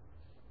soul.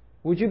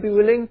 Would you be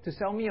willing to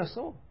sell me your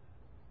soul?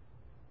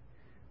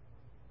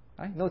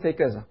 Right? No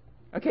takers.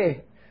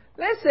 Okay.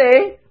 Let's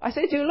say, I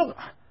say to you, look,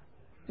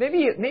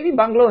 maybe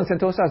bungalow in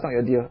Sentosa is not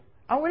your deal.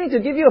 I'm willing to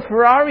give you a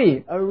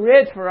Ferrari, a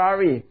red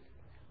Ferrari.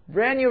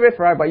 Brand new red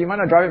Ferrari, but you might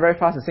not drive it very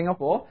fast in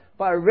Singapore.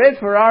 But a red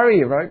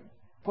Ferrari, right?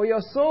 For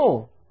your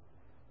soul.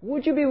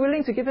 Would you be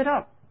willing to give it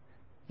up?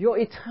 Your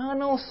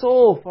eternal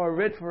soul for a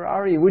red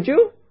Ferrari, would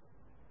you?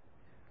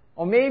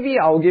 Or maybe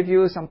I'll give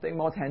you something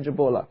more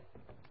tangible.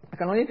 I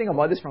can only think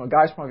about this from a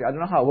guy's point of view. I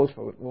don't know how it works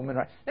for a woman,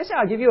 right? Let's say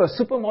I'll give you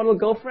a supermodel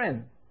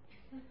girlfriend.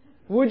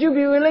 Would you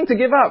be willing to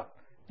give up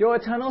your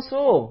eternal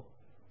soul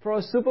for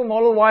a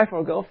supermodel wife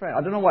or girlfriend?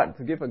 I don't know what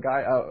to give a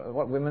guy,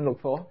 what women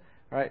look for,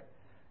 right?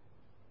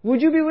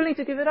 Would you be willing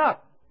to give it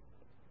up?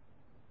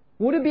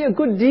 Would it be a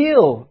good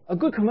deal, a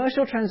good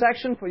commercial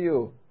transaction for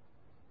you?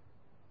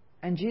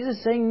 And Jesus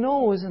is saying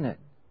no, isn't it?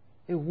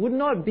 It would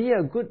not be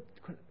a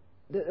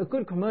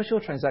good commercial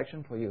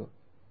transaction for you.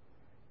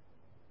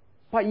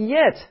 But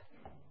yet,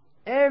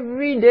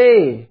 every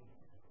day,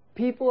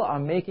 people are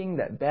making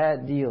that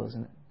bad deal,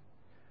 isn't it?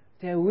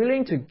 They're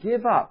willing to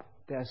give up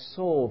their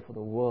soul for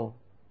the world.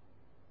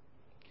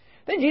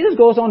 Then Jesus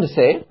goes on to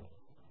say,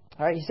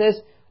 alright, He says,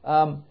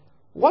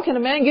 what can a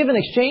man give in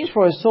exchange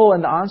for his soul?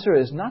 And the answer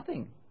is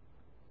nothing.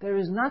 There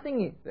is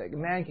nothing that a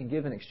man can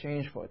give in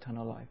exchange for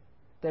eternal life.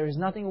 There is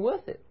nothing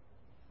worth it.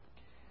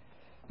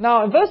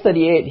 Now, in verse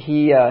 38,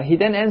 he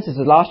then ends his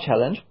last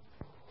challenge.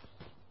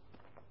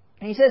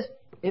 And he says,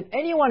 if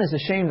anyone is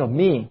ashamed of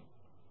me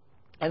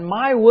and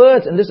my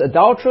words in this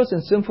adulterous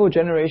and sinful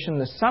generation,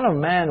 the Son of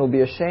Man will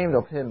be ashamed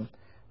of him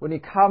when He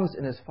comes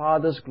in His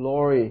Father's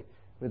glory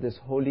with His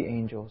holy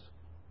angels.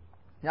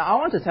 Now, I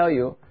want to tell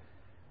you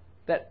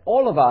that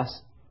all of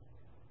us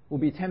will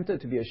be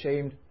tempted to be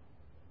ashamed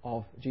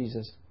of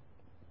Jesus.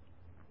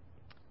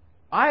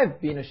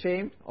 I've been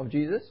ashamed of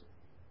Jesus.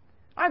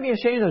 I've been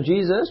ashamed of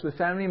Jesus with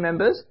family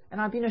members, and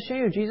I've been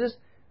ashamed of Jesus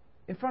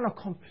in front of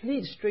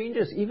complete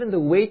strangers, even the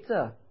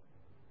waiter.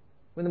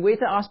 When the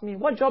waiter asks me,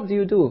 what job do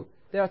you do?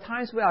 There are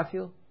times where I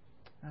feel,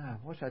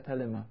 what should I tell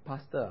him?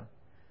 Pastor.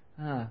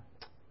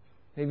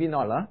 Maybe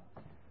not.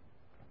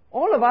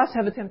 All of us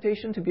have a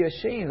temptation to be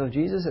ashamed of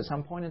Jesus at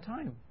some point in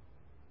time.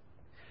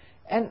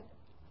 And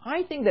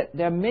I think that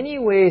there are many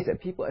ways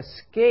that people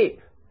escape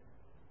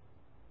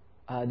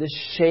this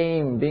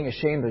shame, being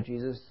ashamed of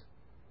Jesus.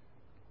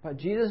 But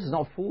Jesus is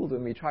not fooled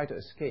when we try to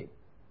escape.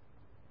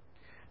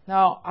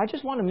 Now, I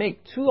just want to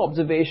make two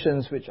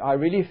observations which I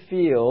really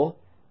feel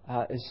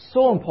is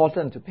so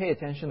important to pay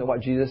attention to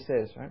what Jesus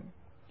says, right?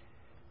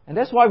 And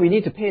that's why we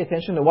need to pay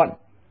attention to what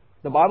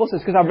the Bible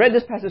says, because I've read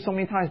this passage so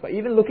many times, but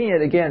even looking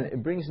at it again,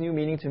 it brings new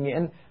meaning to me.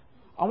 And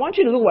I want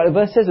you to look what the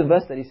verse says in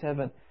verse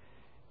 37.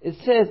 It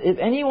says, if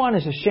anyone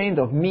is ashamed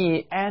of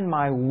me and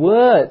my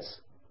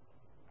words.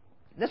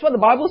 That's what the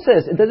Bible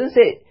says. It doesn't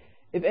say,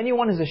 if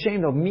anyone is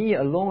ashamed of me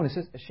alone. It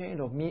says, ashamed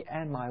of me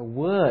and my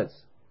words.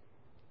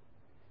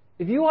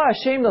 If you are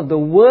ashamed of the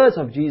words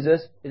of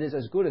Jesus, it is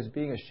as good as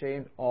being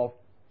ashamed of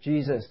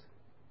Jesus.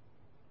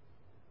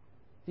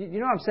 You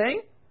know what I'm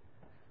saying?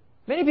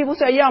 Many people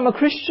say, yeah, I'm a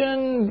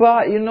Christian,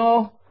 but,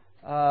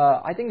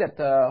 I think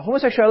that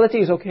homosexuality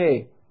is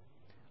okay.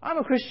 I'm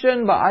a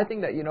Christian, but I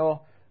think that,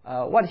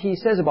 what he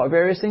says about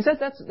various things,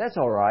 that's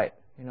all right.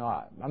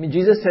 I mean,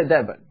 Jesus said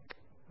that, but,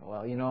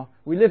 well,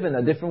 we live in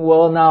a different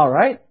world now,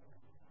 right?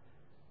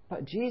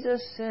 But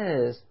Jesus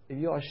says, if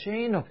you're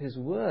ashamed of his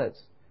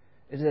words,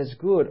 it is as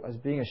good as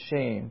being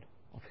ashamed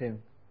of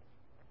him.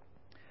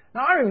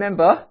 Now, I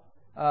remember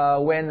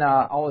when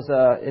I was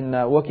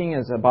working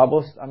as not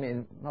Bible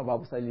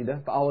study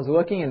leader, but I was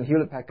working in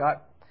Hewlett Packard.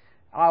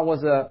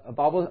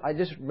 I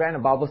just ran a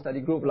Bible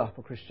study group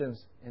for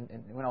Christians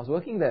when I was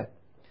working there.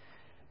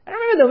 And I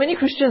remember there were many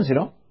Christians,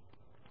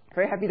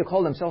 very happy to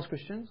call themselves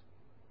Christians.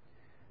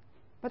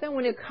 But then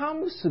when it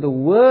comes to the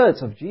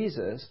words of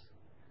Jesus,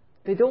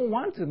 they don't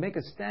want to make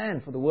a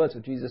stand for the words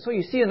of Jesus. So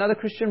you see another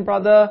Christian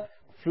brother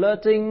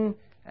flirting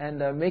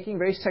and making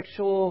very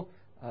sexual,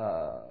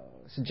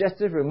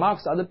 suggestive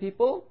remarks to other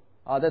people,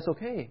 that's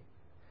okay.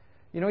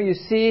 You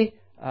see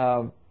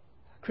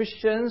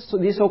Christians, so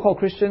these so-called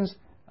Christians,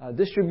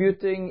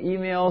 distributing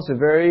emails with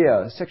very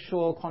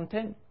sexual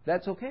content,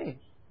 that's okay.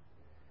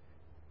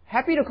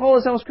 Happy to call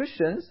themselves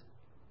Christians,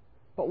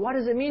 but what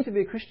does it mean to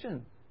be a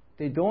Christian?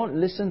 They don't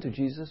listen to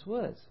Jesus'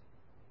 words.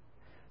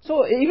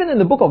 So even in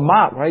the book of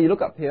Mark, right, you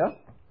look up here,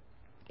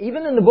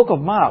 even in the book of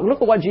Mark,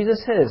 look at what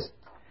Jesus says.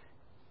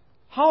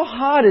 How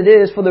hard it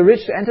is for the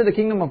rich to enter the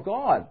kingdom of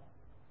God.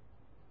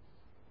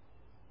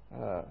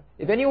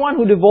 If anyone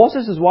who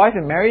divorces his wife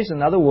and marries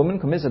another woman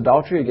commits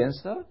adultery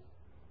against her,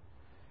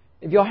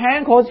 if your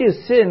hand causes you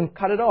to sin,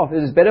 cut it off.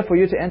 It is better for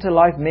you to enter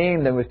life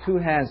maimed than with two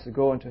hands to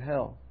go into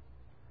hell.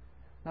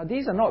 Now,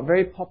 these are not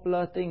very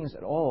popular things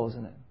at all,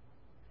 isn't it?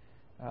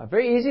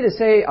 Very easy to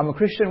say, I'm a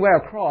Christian, wear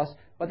a cross,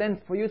 but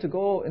then for you to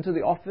go into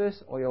the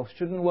office or your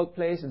student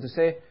workplace and to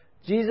say,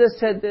 Jesus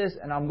said this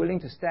and I'm willing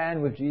to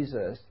stand with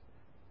Jesus.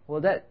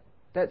 Well,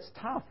 that's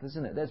tough,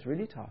 isn't it? That's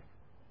really tough.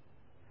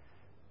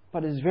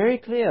 But it's very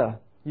clear.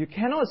 You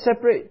cannot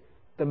separate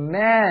the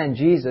man,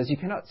 Jesus, you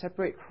cannot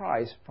separate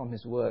Christ from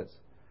his words.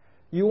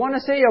 You want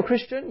to say you're a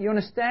Christian, you want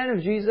to stand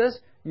with Jesus,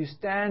 you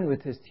stand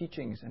with his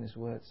teachings and his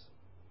words.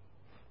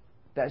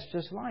 That's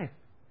just life.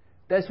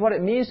 That's what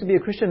it means to be a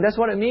Christian. That's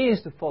what it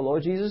means to follow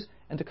Jesus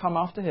and to come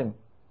after him.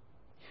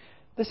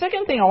 The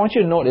second thing I want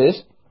you to note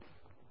is,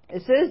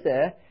 it says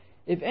there,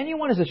 if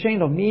anyone is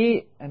ashamed of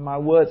me and my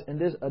words in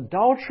this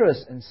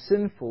adulterous and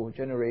sinful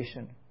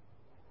generation.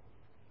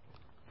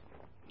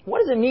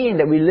 What does it mean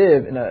that we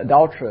live in an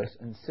adulterous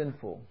and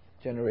sinful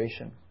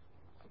generation?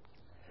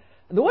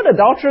 The word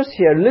adulterous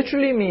here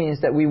literally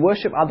means that we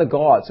worship other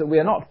gods, that we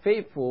are not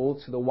faithful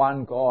to the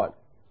one God.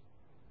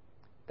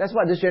 That's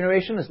what this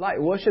generation is like.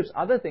 It worships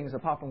other things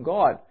apart from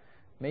God.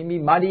 Maybe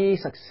money,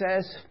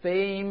 success,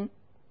 fame.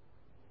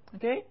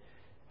 Okay?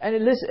 And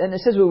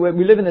it says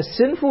we live in a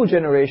sinful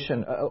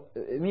generation.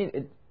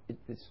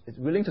 It's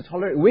willing to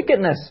tolerate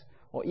wickedness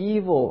or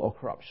evil or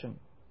corruption.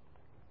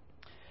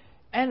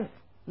 And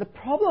the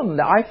problem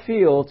that I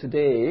feel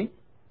today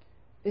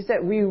is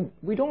that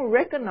we don't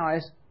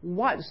recognize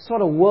what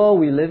sort of world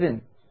we live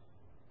in.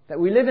 That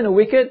we live in a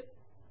wicked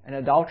and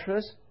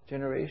adulterous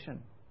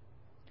generation.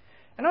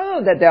 And I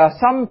know that there are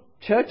some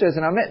churches,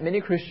 and I've met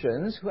many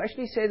Christians, who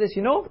actually say this,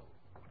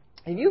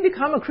 if you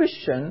become a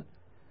Christian,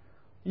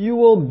 you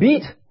will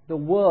beat the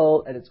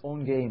world at its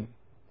own game.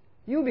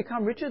 You will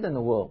become richer than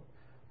the world.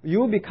 You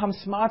will become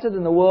smarter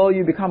than the world.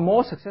 You become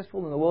more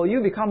successful than the world.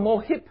 You become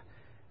more hip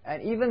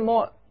and even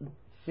more,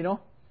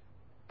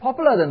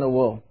 popular than the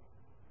world.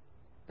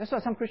 That's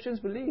what some Christians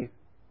believe.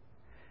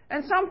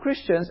 And some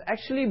Christians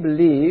actually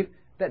believe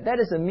that that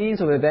is a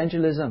means of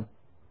evangelism.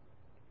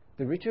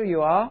 The richer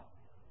you are,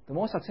 the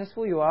more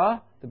successful you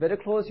are, the better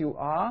clothes you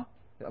are,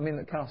 the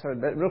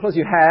better clothes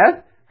you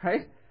have,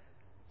 right?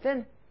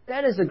 Then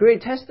that is a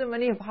great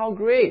testimony of how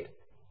great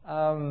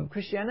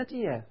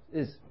Christianity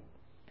is.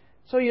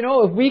 So,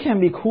 if we can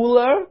be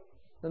cooler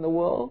than the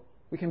world,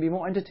 we can be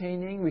more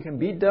entertaining, we can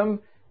beat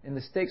them in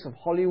the stakes of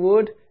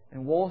Hollywood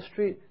and Wall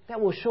Street,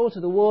 that will show to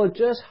the world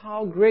just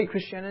how great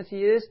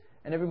Christianity is,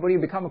 and everybody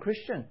will become a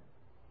Christian.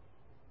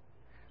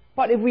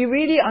 But if we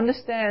really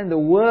understand the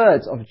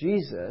words of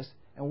Jesus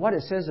and what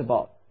it says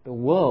about the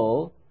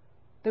world,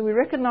 then we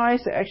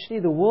recognize that actually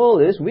the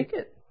world is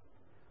wicked.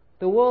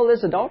 The world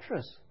is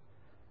adulterous.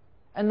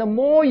 And the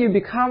more you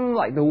become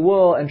like the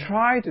world and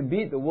try to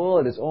beat the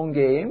world at its own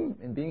game,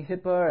 in being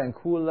hipper and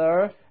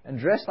cooler, and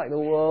dress like the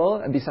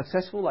world, and be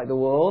successful like the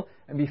world,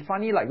 and be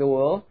funny like the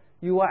world,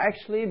 you are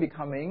actually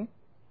becoming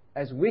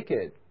as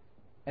wicked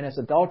and as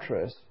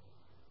adulterous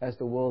as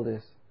the world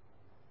is.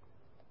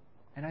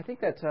 And I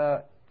think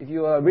that if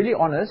you are really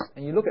honest,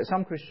 and you look at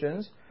some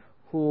Christians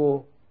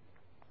who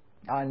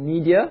are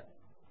needier,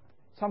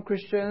 some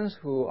Christians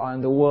who are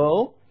in the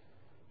world,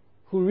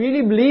 who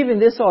really believe in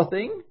this sort of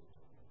thing,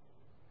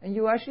 and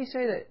you actually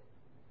say that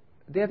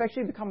they have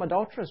actually become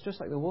adulterous just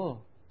like the world.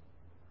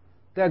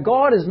 Their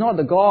God is not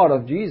the God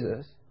of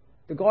Jesus.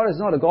 The God is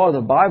not the God of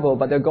the Bible,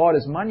 but their God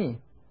is money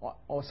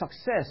or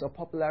success or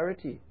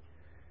popularity.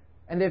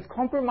 And they've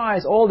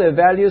compromised all their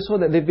values so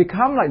that they've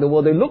become like the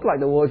world. They look like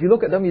the world. If you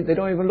look at them, they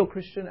don't even look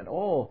Christian at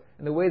all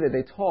in the way that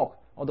they talk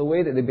or the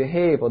way that they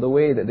behave or the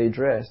way that they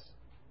dress.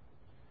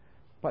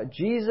 But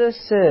Jesus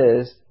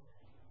says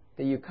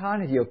that you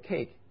can't have your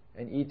cake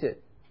and eat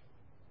it.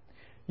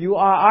 You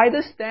are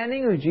either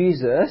standing with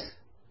Jesus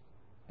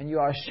and you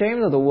are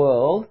ashamed of the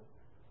world,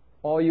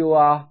 or you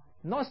are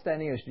not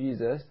standing with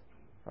Jesus,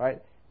 right?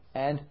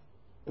 And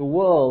the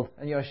world,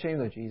 and you're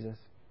ashamed of Jesus.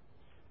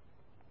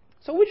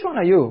 So which one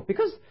are you?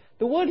 Because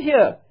the word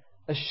here,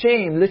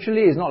 ashamed,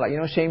 literally is not like,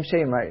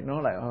 shame, right?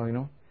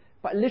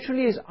 But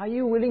literally is, are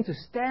you willing to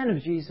stand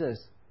with Jesus?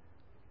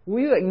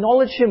 Will you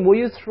acknowledge Him? Will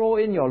you throw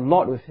in your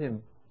lot with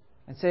Him?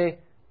 And say,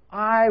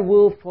 I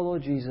will follow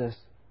Jesus.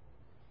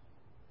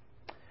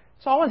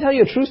 So I want to tell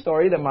you a true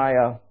story that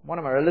one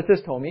of my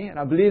relatives told me, and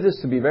I believe this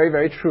to be very,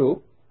 very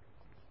true.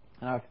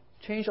 And I've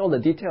changed all the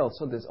details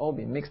so this all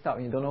be mixed up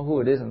and you don't know who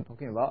it is I'm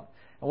talking about,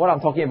 and what I'm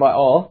talking about at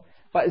all.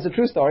 But it's a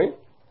true story.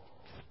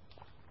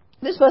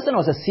 This person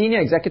was a senior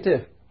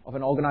executive of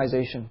an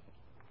organization.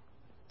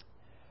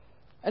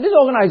 And this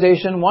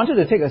organization wanted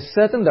to take a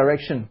certain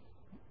direction.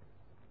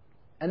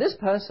 And this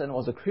person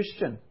was a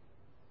Christian.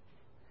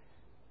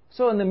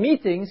 So in the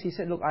meetings, he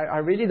said, look, I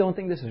really don't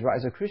think this is right.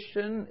 As a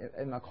Christian,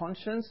 in my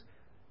conscience,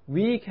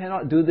 we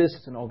cannot do this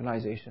as an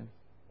organization.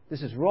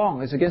 This is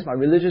wrong. It's against my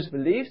religious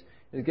beliefs.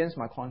 It's against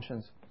my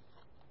conscience.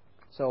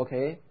 So,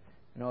 okay,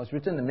 it's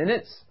written in the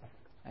minutes.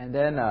 And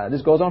then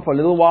this goes on for a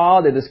little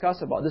while. They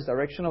discuss about this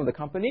direction of the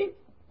company.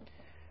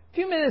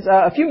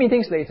 A few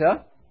meetings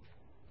later,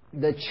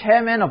 the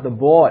chairman of the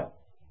board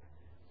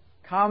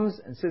comes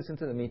and sits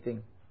into the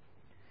meeting.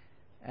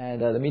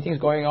 And the meeting is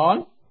going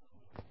on.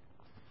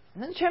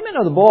 And then the chairman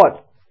of the board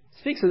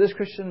speaks to this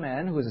Christian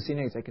man who is a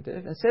senior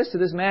executive and says to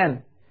this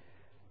man,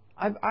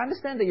 I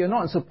understand that you're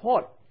not in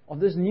support of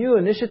this new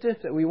initiative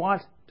that we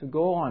want to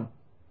go on.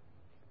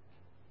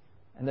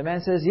 And the man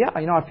says, yeah,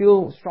 I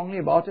feel strongly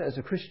about it as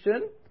a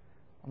Christian.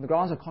 On the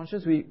grounds of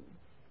conscience,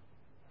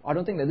 I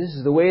don't think that this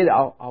is the way that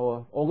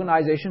our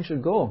organization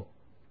should go.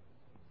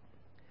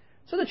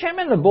 So the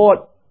chairman of the board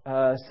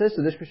says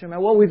to this Christian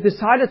man, well, we've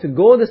decided to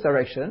go this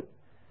direction.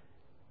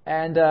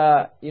 And,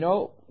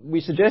 we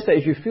suggest that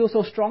if you feel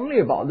so strongly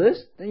about this,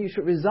 then you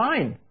should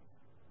resign.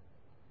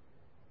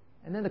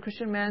 And then the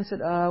Christian man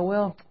said,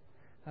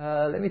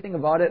 let me think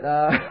about it.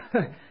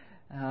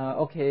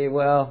 Okay,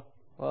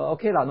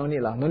 okay lah, no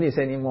need to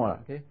say any more,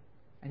 okay?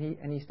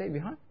 And he stayed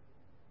behind.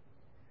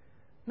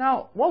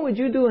 Now, what would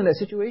you do in that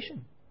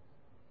situation?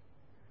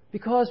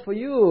 Because for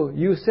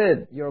you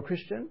said you're a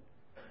Christian.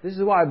 This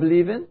is what I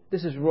believe in.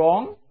 This is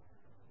wrong.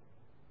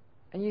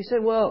 And you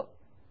said, well,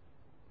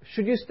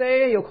 should you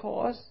stay your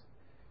course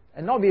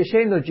and not be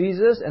ashamed of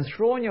Jesus and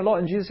throw in your lot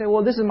in Jesus and say,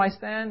 well, this is my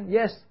stand.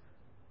 Yes,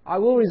 I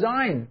will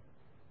resign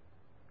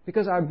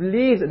because I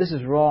believe that this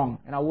is wrong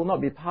and I will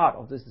not be part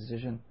of this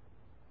decision.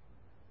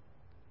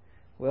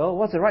 Well,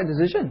 what's the right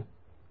decision?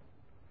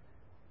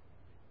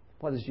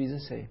 What does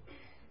Jesus say?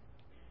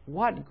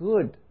 What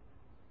good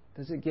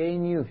does it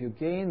gain you if you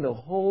gain the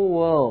whole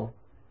world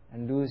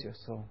and lose your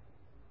soul?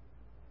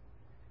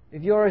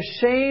 If you're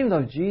ashamed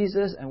of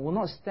Jesus and will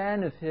not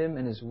stand with Him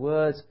and His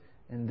words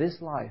in this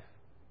life,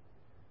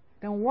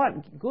 then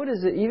what good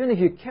is it? Even if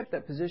you kept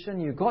that position,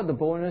 you got the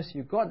bonus,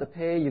 you got the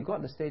pay, you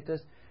got the status.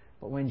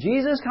 But when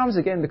Jesus comes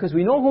again, because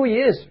we know who He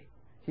is,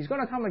 He's going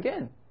to come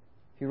again.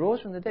 He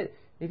rose from the dead.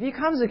 If He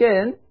comes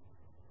again,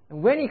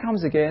 and when He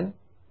comes again,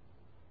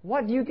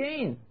 what do you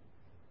gain?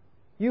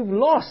 You've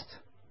lost.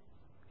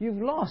 You've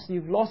lost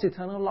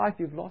eternal life.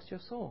 You've lost your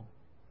soul.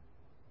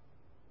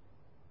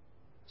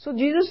 So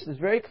Jesus is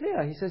very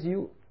clear. He says,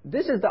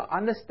 this is the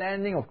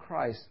understanding of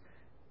Christ.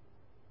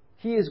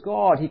 He is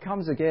God. He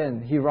comes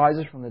again. He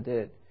rises from the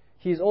dead.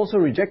 He is also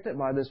rejected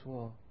by this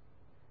world.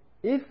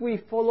 If we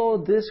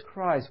follow this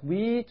Christ,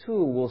 we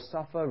too will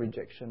suffer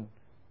rejection.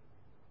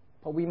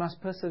 But we must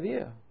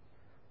persevere.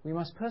 We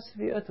must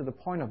persevere to the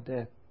point of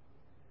death.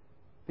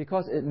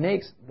 Because it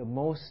makes the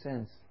most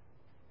sense.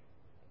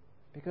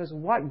 Because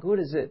what good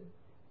is it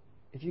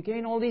if you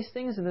gain all these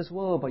things in this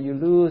world, but you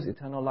lose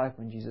eternal life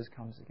when Jesus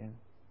comes again?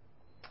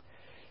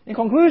 In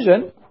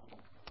conclusion,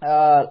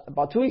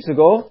 about 2 weeks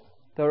ago,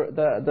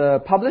 the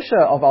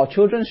publisher of our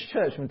children's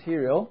church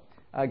material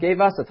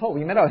gave us a talk.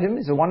 We met out with him.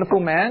 He's a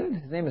wonderful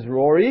man. His name is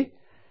Rory.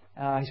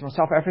 He's from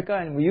South Africa,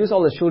 and we use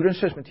all the children's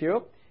church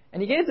material.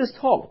 And he gave this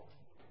talk.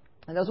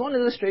 And there's one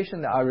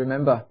illustration that I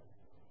remember.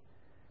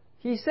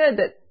 He said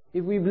that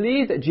if we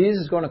believe that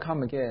Jesus is going to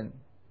come again,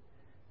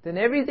 then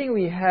everything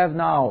we have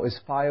now is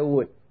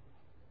firewood.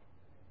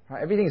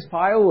 Right? Everything is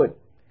firewood.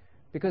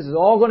 Because it's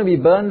all going to be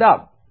burned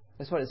up.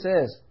 That's what it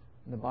says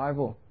in the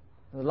Bible.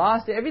 In the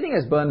last day, everything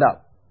is burned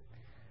up.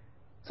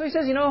 So he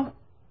says,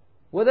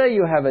 whether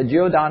you have a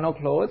Giordano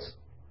clothes,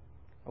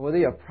 or whether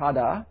you have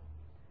Prada,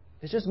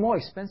 it's just more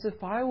expensive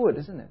firewood,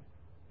 isn't it?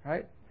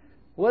 Right?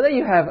 Whether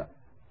you have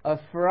a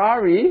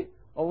Ferrari,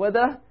 or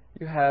whether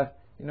you have,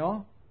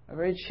 a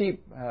very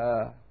cheap,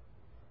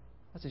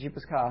 what's the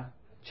cheapest car?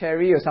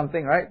 Cherry or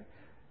something, right?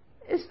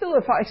 It's still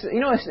a fire,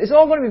 it's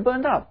all going to be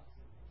burned up.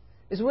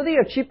 It's whether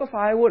you have cheaper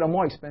firewood or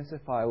more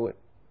expensive firewood.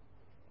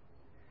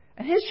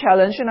 And his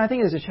challenge, and I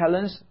think it's a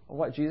challenge of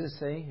what Jesus is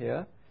saying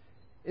here,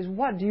 is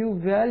what do you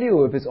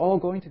value if it's all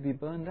going to be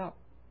burned up?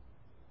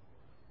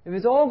 If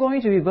it's all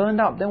going to be burned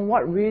up, then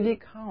what really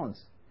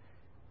counts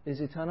is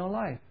eternal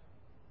life.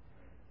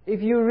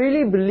 If you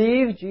really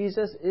believe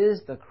Jesus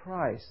is the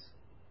Christ,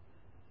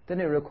 then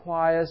it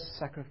requires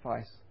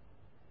sacrifice,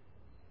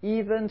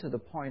 even to the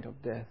point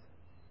of death.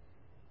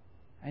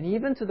 And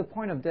even to the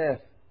point of death,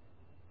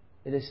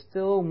 it is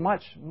still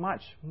much,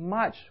 much,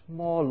 much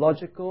more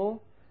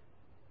logical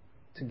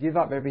to give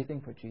up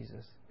everything for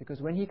Jesus.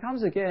 Because when He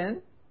comes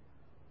again,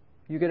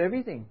 you get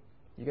everything.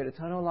 You get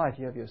eternal life,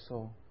 you have your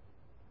soul.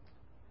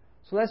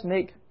 So let's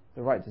make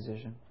the right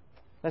decision.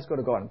 Let's go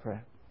to God in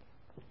prayer.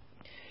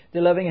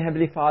 Dear loving and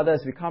Heavenly Father,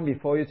 as we come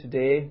before you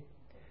today,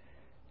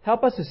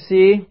 help us to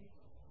see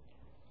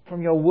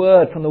from your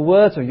word, from the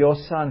words of your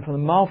Son, from the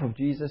mouth of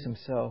Jesus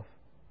Himself,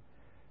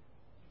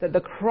 that the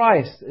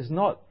Christ is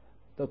not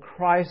the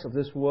Christ of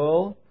this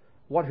world,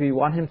 what we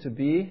want Him to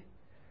be,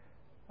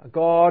 a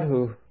God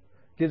who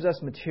gives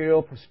us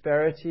material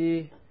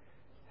prosperity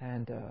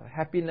and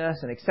happiness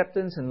and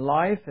acceptance in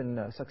life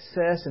and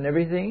success and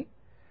everything.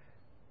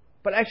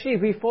 But actually,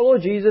 if we follow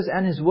Jesus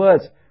and His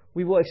words,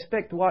 we will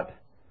expect what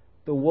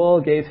the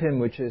world gave Him,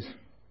 which is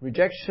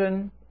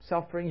rejection,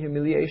 suffering,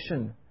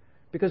 humiliation.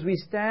 Because we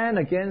stand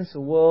against a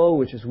world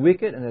which is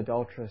wicked and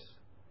adulterous.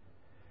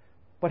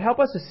 But help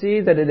us to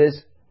see that it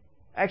is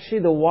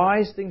actually the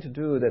wise thing to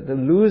do, that the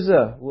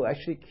loser will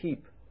actually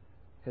keep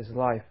his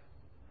life.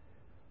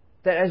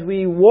 That as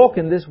we walk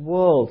in this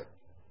world,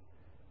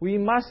 we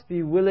must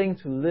be willing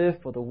to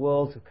live for the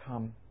world to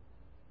come.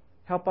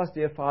 Help us,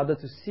 dear Father,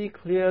 to see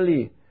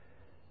clearly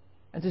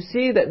and to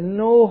see that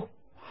no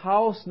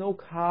house, no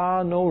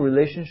car, no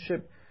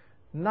relationship,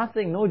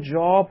 nothing, no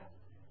job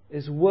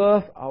is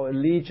worth our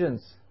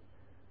allegiance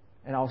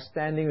and our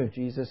standing with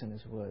Jesus and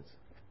His words.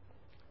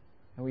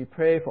 And we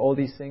pray for all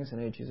these things in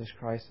the name of Jesus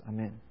Christ.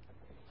 Amen.